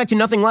should have expected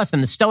nothing less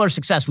than the stellar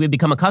success we have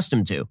become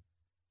accustomed to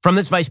from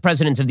this vice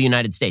president of the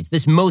United States,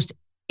 this most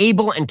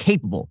able and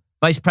capable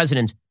vice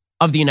president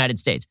of the United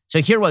States.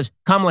 So here was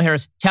Kamala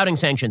Harris touting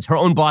sanctions. Her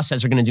own boss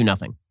says they're going to do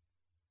nothing.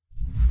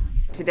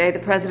 Today, the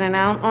president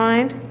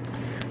outlined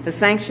the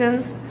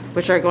sanctions,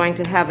 which are going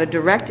to have a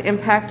direct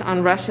impact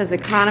on Russia's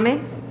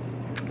economy,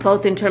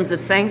 both in terms of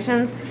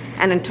sanctions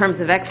and in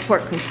terms of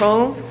export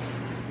controls.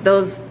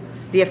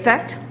 The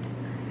effect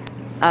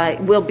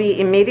will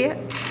be immediate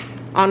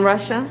on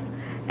Russia,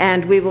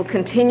 and we will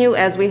continue,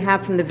 as we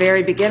have from the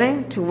very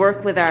beginning, to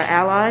work with our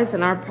allies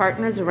and our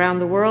partners around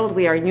the world.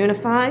 We are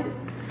unified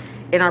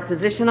in our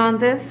position on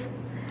this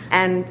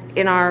and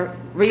in our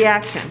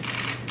reaction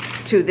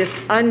to this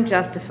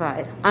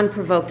unjustified,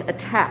 unprovoked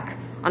attack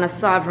on a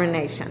sovereign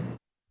nation.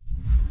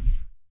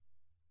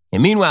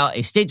 And meanwhile,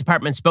 a State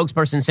Department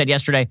spokesperson said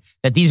yesterday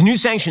that these new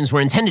sanctions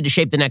were intended to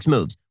shape the next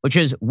moves, which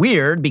is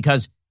weird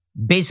because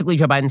basically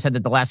Joe Biden said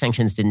that the last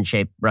sanctions didn't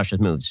shape Russia's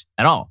moves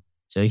at all.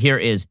 So here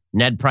is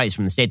Ned Price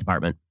from the State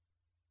Department.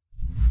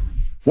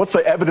 What's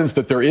the evidence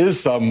that there is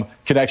some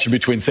connection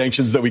between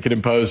sanctions that we could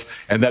impose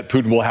and that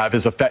Putin will have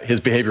his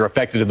behavior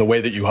affected in the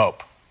way that you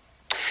hope?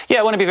 Yeah,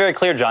 I want to be very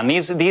clear, John.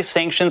 These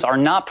sanctions are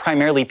not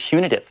primarily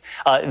punitive.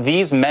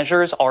 These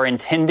measures are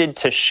intended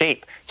to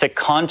shape, to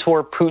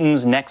contour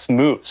Putin's next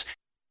moves.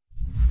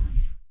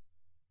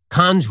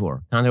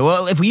 Contour.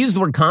 Well, if we use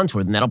the word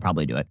contour, then that'll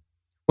probably do it.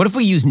 What if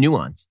we use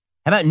nuance?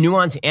 How about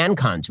nuance and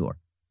contour?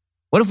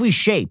 What if we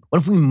shape? What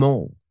if we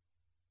mold?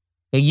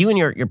 Hey, you and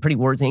your pretty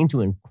words ain't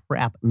doing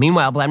crap.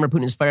 Meanwhile, Vladimir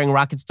Putin is firing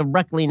rockets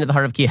directly into the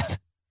heart of Kiev.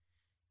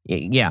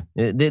 Yeah,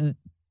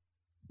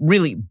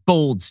 really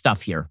bold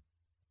stuff here.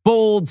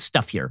 Bold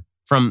stuff here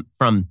from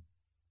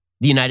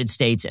the United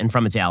States and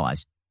from its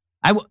allies.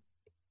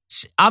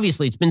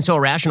 obviously it's been so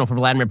irrational for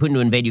Vladimir Putin to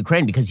invade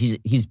Ukraine because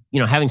he's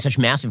having such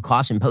massive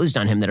costs imposed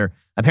on him that are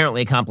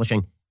apparently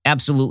accomplishing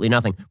absolutely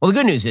nothing. Well, the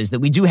good news is that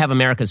we do have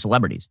America's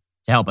celebrities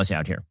to help us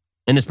out here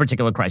in this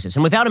particular crisis.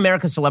 And without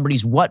America's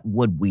celebrities, what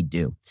would we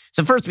do?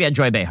 So first we had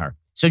Joy Behar.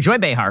 So Joy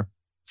Behar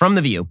from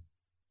The View,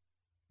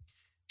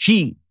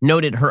 she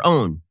noted her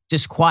own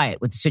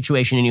disquiet with the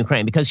situation in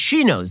Ukraine because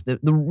she knows the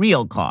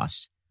real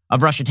cost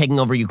of Russia taking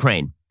over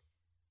Ukraine.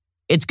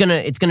 It's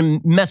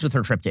gonna mess with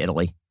her trip to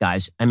Italy,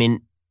 guys. I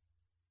mean,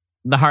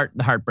 the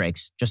heart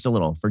breaks just a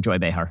little for Joy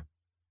Behar.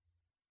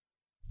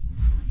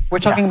 We're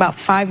talking about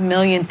 5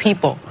 million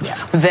people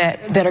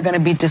that are going to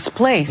be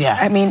displaced.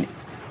 I mean,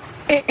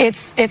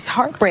 it's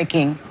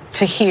heartbreaking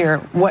to hear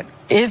what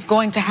is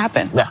going to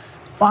happen. Well,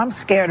 I'm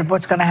scared of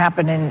what's going to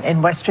happen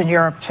in Western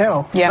Europe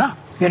too.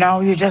 You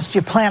know,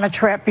 you plan a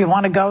trip, you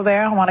want to go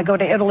there. I want to go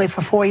to Italy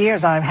for 4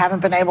 years. I haven't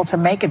been able to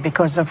make it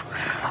because of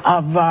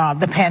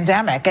the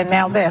pandemic. And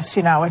now this,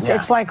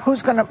 it's like,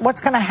 what's going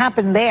to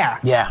happen there?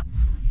 Yeah,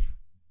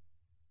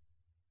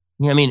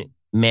 I mean,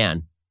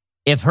 man,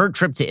 if her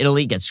trip to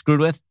Italy gets screwed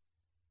with,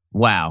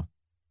 wow.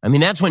 I mean,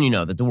 that's when you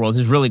know that the world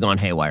has really gone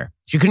haywire.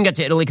 She couldn't get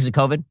to Italy because of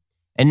COVID.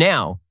 And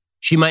now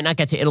she might not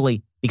get to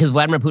Italy because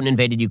Vladimir Putin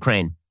invaded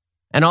Ukraine.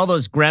 And all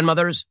those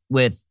grandmothers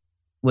with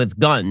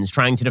guns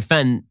trying to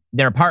defend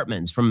their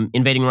apartments from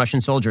invading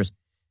Russian soldiers.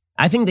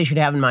 I think they should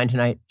have in mind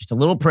tonight just a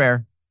little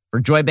prayer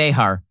for Joy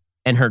Behar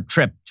and her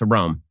trip to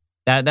Rome.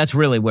 That's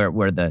really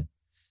where the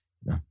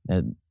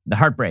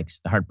heart breaks.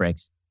 The heart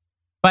breaks.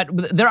 But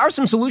there are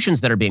some solutions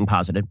that are being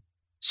posited.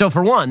 So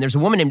for one, there's a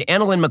woman named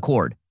Annalyn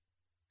McCord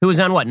who is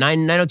on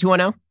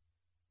 90210?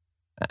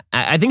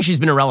 I think she's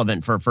been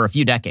irrelevant for a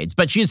few decades,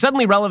 but she is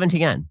suddenly relevant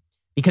again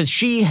because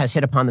she has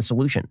hit upon the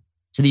solution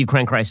to the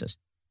Ukraine crisis.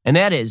 And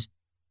that is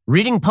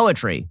reading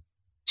poetry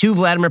to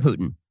Vladimir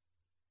Putin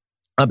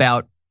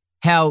about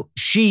how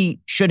she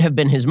should have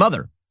been his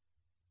mother.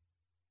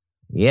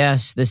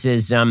 Yes, this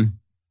is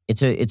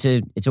it's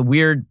a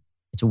weird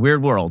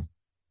world.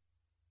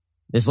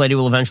 This lady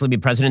will eventually be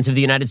president of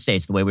the United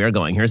States the way we are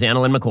going. Here's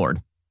Annalyn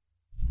McCord.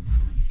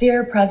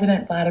 Dear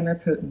President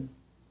Vladimir Putin,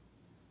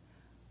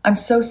 I'm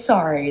so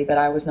sorry that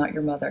I was not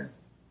your mother.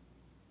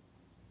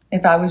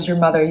 If I was your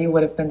mother, you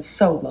would have been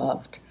so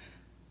loved,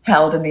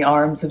 held in the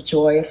arms of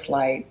joyous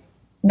light.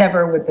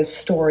 Never would the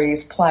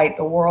stories plight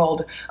the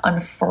world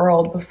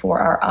unfurled before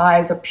our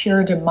eyes, a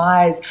pure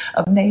demise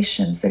of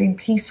nations sitting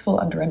peaceful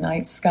under a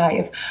night sky.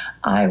 If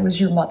I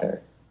was your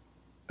mother,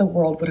 the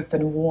world would have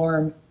been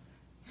warm.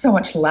 So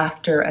much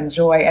laughter and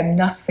joy, and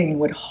nothing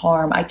would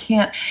harm. I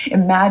can't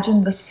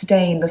imagine the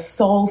stain, the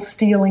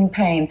soul-stealing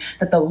pain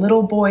that the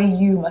little boy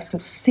you must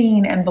have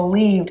seen and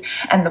believed,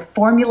 and the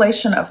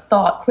formulation of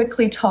thought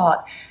quickly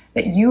taught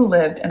that you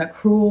lived in a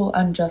cruel,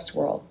 unjust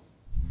world.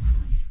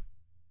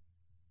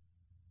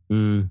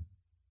 Well,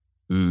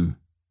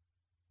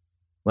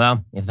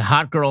 if the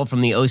hot girl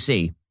from the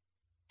OC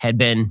had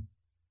been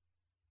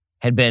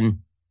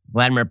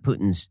Vladimir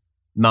Putin's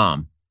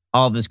mom,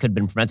 all of this could have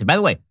been prevented. By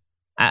the way,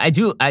 I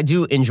do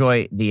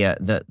enjoy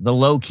the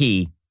low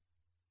key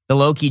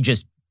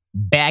just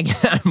bagging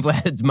on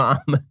Vlad's mom.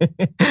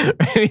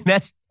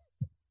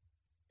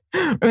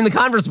 The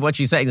converse of what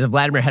she's saying is that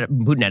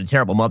Putin had a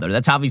terrible mother.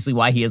 That's obviously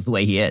why he is the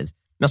way he is.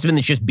 Must have been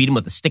that she just beat him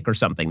with a stick or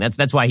something.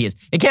 That's why he is.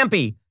 It can't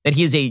be that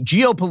he is a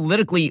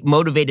geopolitically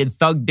motivated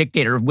thug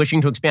dictator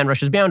wishing to expand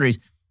Russia's boundaries.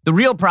 The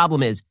real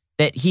problem is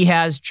that he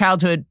has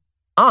childhood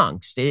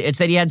angst. It's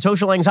that he had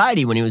social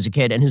anxiety when he was a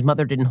kid and his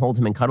mother didn't hold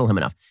him and cuddle him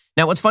enough.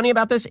 Now, what's funny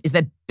about this is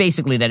that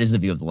basically that is the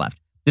view of the left.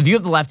 The view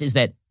of the left is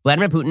that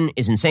Vladimir Putin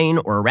is insane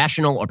or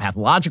irrational or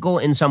pathological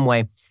in some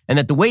way, and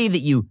that the way that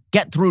you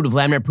get through to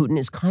Vladimir Putin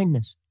is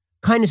kindness.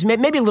 Kindness,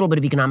 maybe a little bit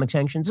of economic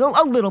sanctions, a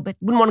little bit.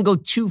 Wouldn't want to go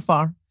too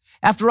far.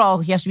 After all,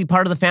 he has to be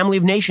part of the family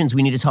of nations.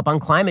 We need his help on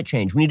climate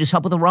change. We need his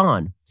help with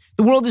Iran.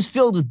 The world is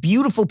filled with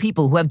beautiful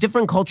people who have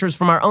different cultures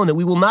from our own that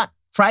we will not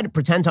try to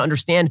pretend to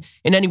understand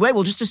in any way.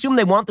 We'll just assume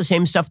they want the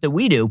same stuff that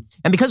we do.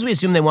 And because we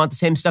assume they want the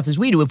same stuff as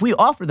we do, if we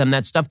offer them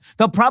that stuff,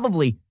 they'll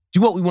probably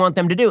do what we want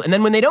them to do. And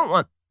then when they don't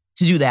want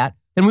to do that,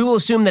 then we will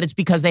assume that it's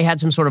because they had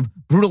some sort of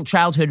brutal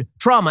childhood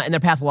trauma and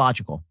they're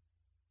pathological.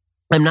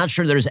 I'm not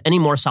sure there's any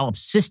more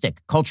solipsistic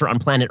culture on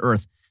planet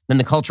Earth than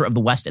the culture of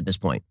the West at this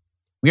point.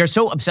 We are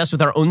so obsessed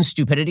with our own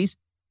stupidities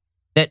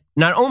that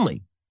not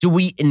only do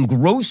we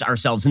engross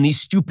ourselves in these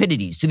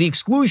stupidities to the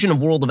exclusion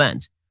of world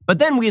events, but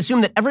then we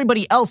assume that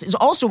everybody else is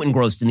also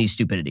engrossed in these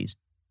stupidities.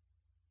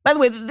 By the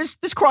way,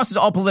 this crosses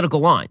all political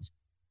lines.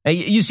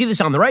 You see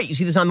this on the right, you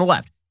see this on the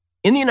left.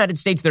 In the United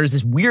States, there's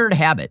this weird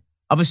habit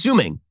of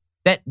assuming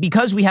that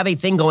because we have a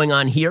thing going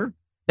on here,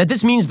 that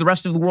this means the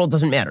rest of the world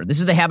doesn't matter. This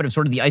is the habit of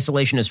sort of the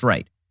isolationist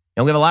right.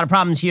 Now, we have a lot of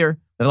problems here.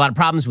 We have a lot of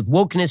problems with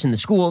wokeness in the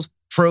schools.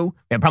 True.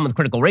 We have a problem with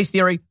critical race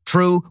theory.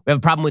 True. We have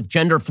a problem with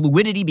gender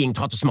fluidity being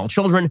taught to small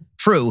children.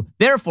 True.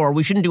 Therefore,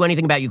 we shouldn't do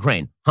anything about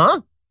Ukraine.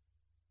 Huh?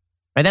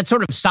 Right? That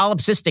sort of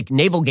solipsistic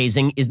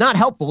navel-gazing is not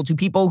helpful to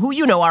people who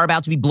you know are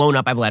about to be blown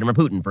up by Vladimir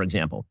Putin, for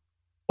example,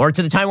 or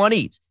to the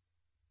Taiwanese.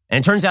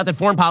 And it turns out that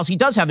foreign policy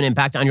does have an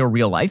impact on your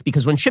real life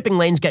because when shipping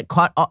lanes get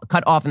cut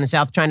off in the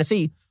South China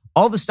Sea,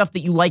 All the stuff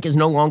that you like is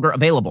no longer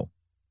available.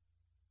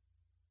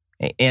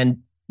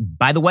 And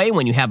by the way,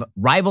 when you have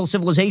rival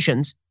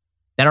civilizations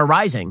that are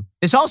rising,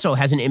 this also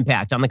has an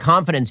impact on the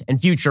confidence and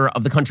future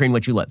of the country in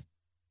which you live.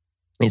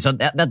 And so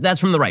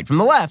that's from the right. From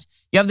the left,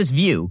 you have this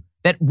view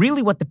that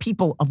really what the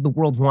people of the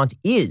world want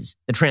is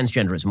the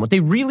transgenderism. What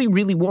they really,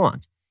 really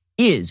want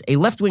is a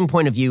left-wing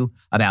point of view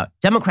about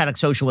democratic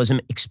socialism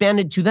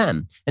expanded to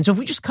them. And so if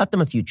we just cut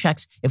them a few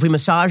checks, if we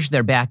massage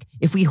their back,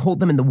 if we hold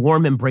them in the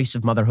warm embrace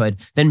of motherhood,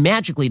 then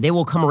magically they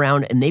will come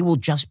around and they will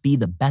just be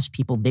the best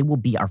people. They will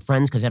be our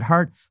friends because at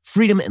heart,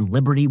 freedom and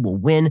liberty will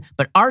win.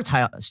 But our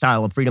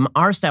style of freedom,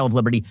 our style of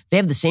liberty, they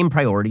have the same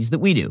priorities that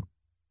we do.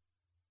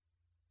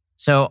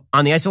 So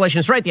on the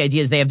isolationist right, the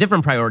idea is they have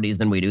different priorities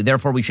than we do.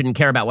 Therefore, we shouldn't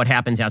care about what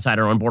happens outside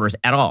our own borders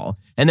at all.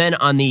 And then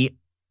on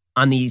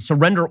the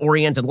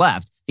surrender-oriented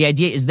left, the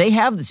idea is they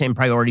have the same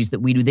priorities that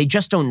we do. They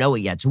just don't know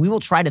it yet. So we will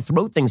try to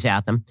throw things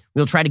at them.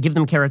 We'll try to give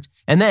them carrots.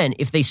 And then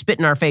if they spit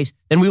in our face,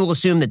 then we will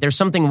assume that there's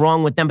something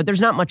wrong with them. But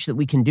there's not much that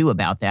we can do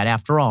about that.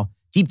 After all,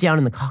 deep down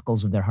in the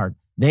cockles of their heart,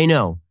 they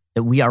know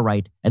that we are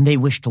right and they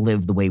wish to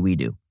live the way we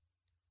do.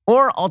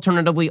 Or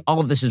alternatively, all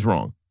of this is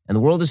wrong. And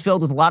the world is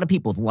filled with a lot of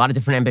people with a lot of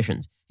different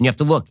ambitions. And you have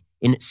to look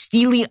in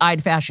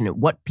steely-eyed fashion at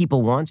what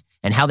people want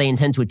and how they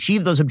intend to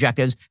achieve those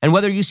objectives and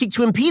whether you seek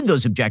to impede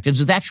those objectives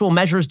with actual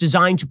measures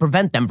designed to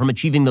prevent them from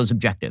achieving those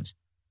objectives.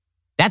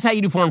 That's how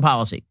you do foreign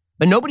policy.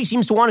 But nobody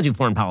seems to want to do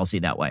foreign policy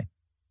that way.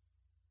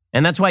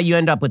 And that's why you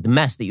end up with the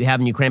mess that you have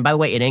in Ukraine. By the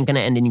way, it ain't going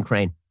to end in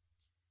Ukraine.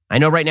 I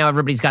know right now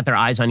everybody's got their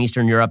eyes on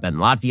Eastern Europe and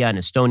Latvia and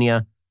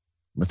Estonia,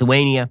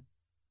 Lithuania.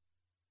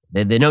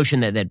 The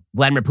notion that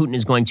Vladimir Putin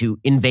is going to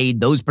invade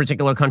those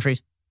particular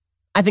countries,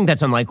 I think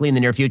that's unlikely in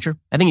the near future.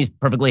 I think he's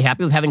perfectly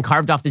happy with having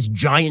carved off this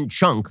giant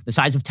chunk the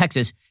size of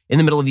Texas in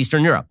the middle of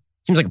Eastern Europe.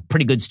 Seems like a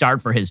pretty good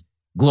start for his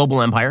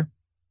global empire.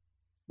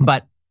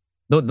 But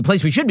the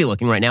place we should be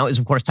looking right now is,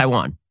 of course,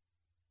 Taiwan.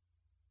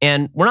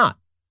 And we're not.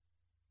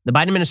 The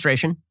Biden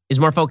administration is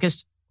more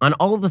focused on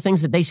all of the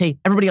things that they say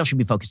everybody else should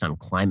be focused on: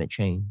 climate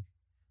change,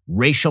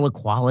 racial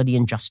equality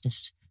and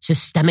justice,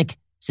 systemic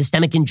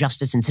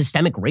injustice and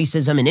systemic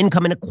racism and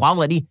income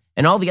inequality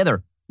and all the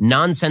other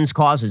nonsense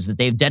causes that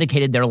they've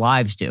dedicated their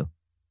lives to.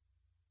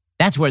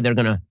 That's where they're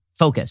going to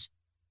focus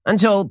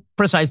until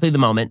precisely the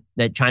moment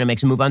that China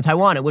makes a move on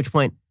Taiwan, at which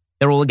point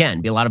there will again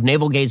be a lot of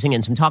navel gazing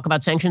and some talk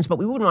about sanctions, but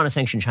we wouldn't want to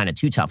sanction China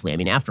too toughly. I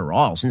mean, after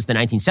all, since the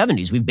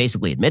 1970s, we've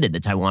basically admitted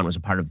that Taiwan was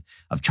a part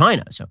of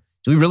China. So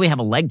do we really have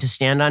a leg to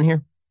stand on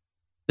here?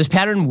 This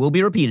pattern will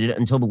be repeated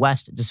until the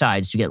West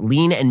decides to get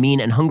lean and mean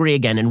and hungry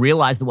again and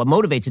realize that what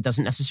motivates it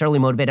doesn't necessarily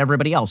motivate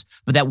everybody else,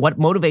 but that what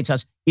motivates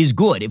us is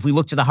good if we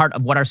look to the heart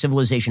of what our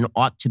civilization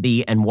ought to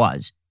be and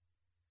was.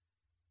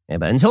 Yeah,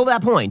 but until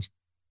that point,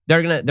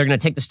 they're gonna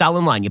take the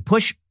Stalin line. You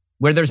push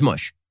where there's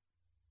mush.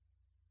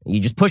 You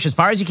just push as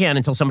far as you can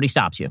until somebody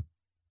stops you.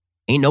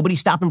 Ain't nobody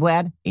stopping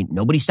Vlad. Ain't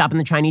nobody stopping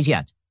the Chinese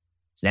yet.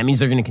 So that means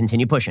they're going to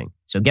continue pushing.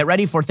 So get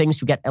ready for things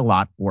to get a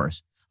lot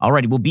worse.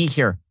 Alrighty, we'll be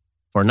here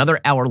for another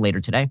hour later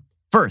today.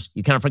 First,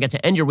 you cannot forget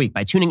to end your week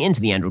by tuning into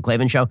The Andrew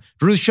Klavan Show.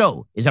 Drew's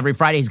show is every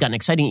Friday. He's got an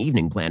exciting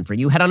evening planned for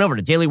you. Head on over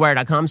to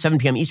dailywire.com, 7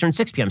 p.m. Eastern,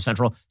 6 p.m.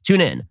 Central.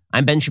 Tune in.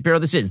 I'm Ben Shapiro.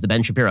 This is The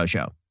Ben Shapiro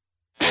Show.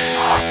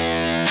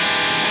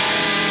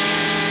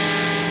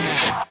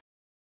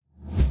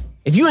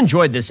 If you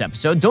enjoyed this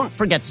episode, don't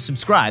forget to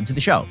subscribe to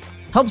the show.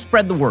 Help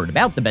spread the word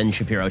about The Ben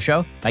Shapiro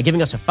Show by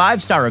giving us a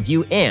 5-star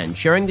review and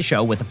sharing the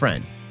show with a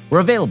friend. We're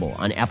available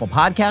on Apple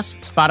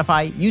Podcasts,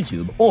 Spotify,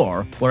 YouTube,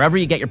 or wherever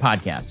you get your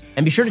podcasts.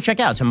 And be sure to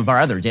check out some of our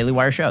other Daily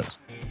Wire shows.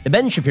 The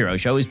Ben Shapiro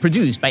Show is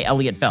produced by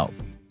Elliot Feld.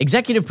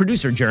 Executive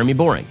producer Jeremy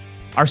Boring.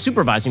 Our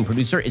supervising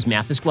producer is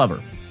Mathis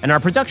Glover. And our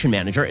production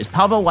manager is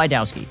Pavel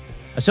Wydowski.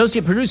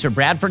 Associate producer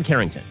Bradford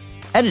Carrington.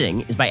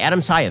 Editing is by Adam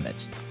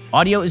Sayevitz.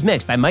 Audio is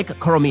mixed by Mike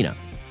Coromina.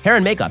 Hair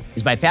and makeup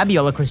is by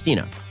Fabiola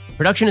Cristina.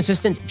 Production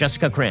assistant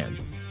Jessica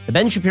Crand. The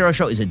Ben Shapiro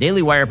Show is a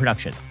Daily Wire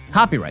production.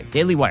 Copyright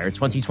Daily Wire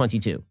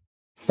 2022.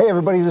 Hey,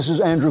 everybody, this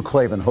is Andrew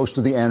Klavan, host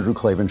of The Andrew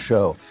Klavan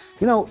Show.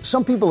 You know,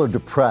 some people are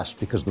depressed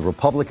because the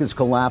republic is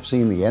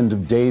collapsing, the end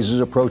of days is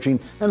approaching,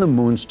 and the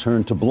moon's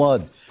turned to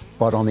blood.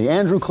 But on The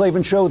Andrew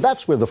Klavan Show,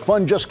 that's where the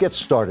fun just gets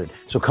started.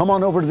 So come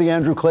on over to The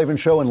Andrew Klavan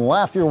Show and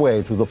laugh your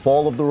way through the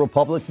fall of the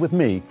republic with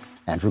me,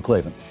 Andrew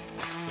Klavan.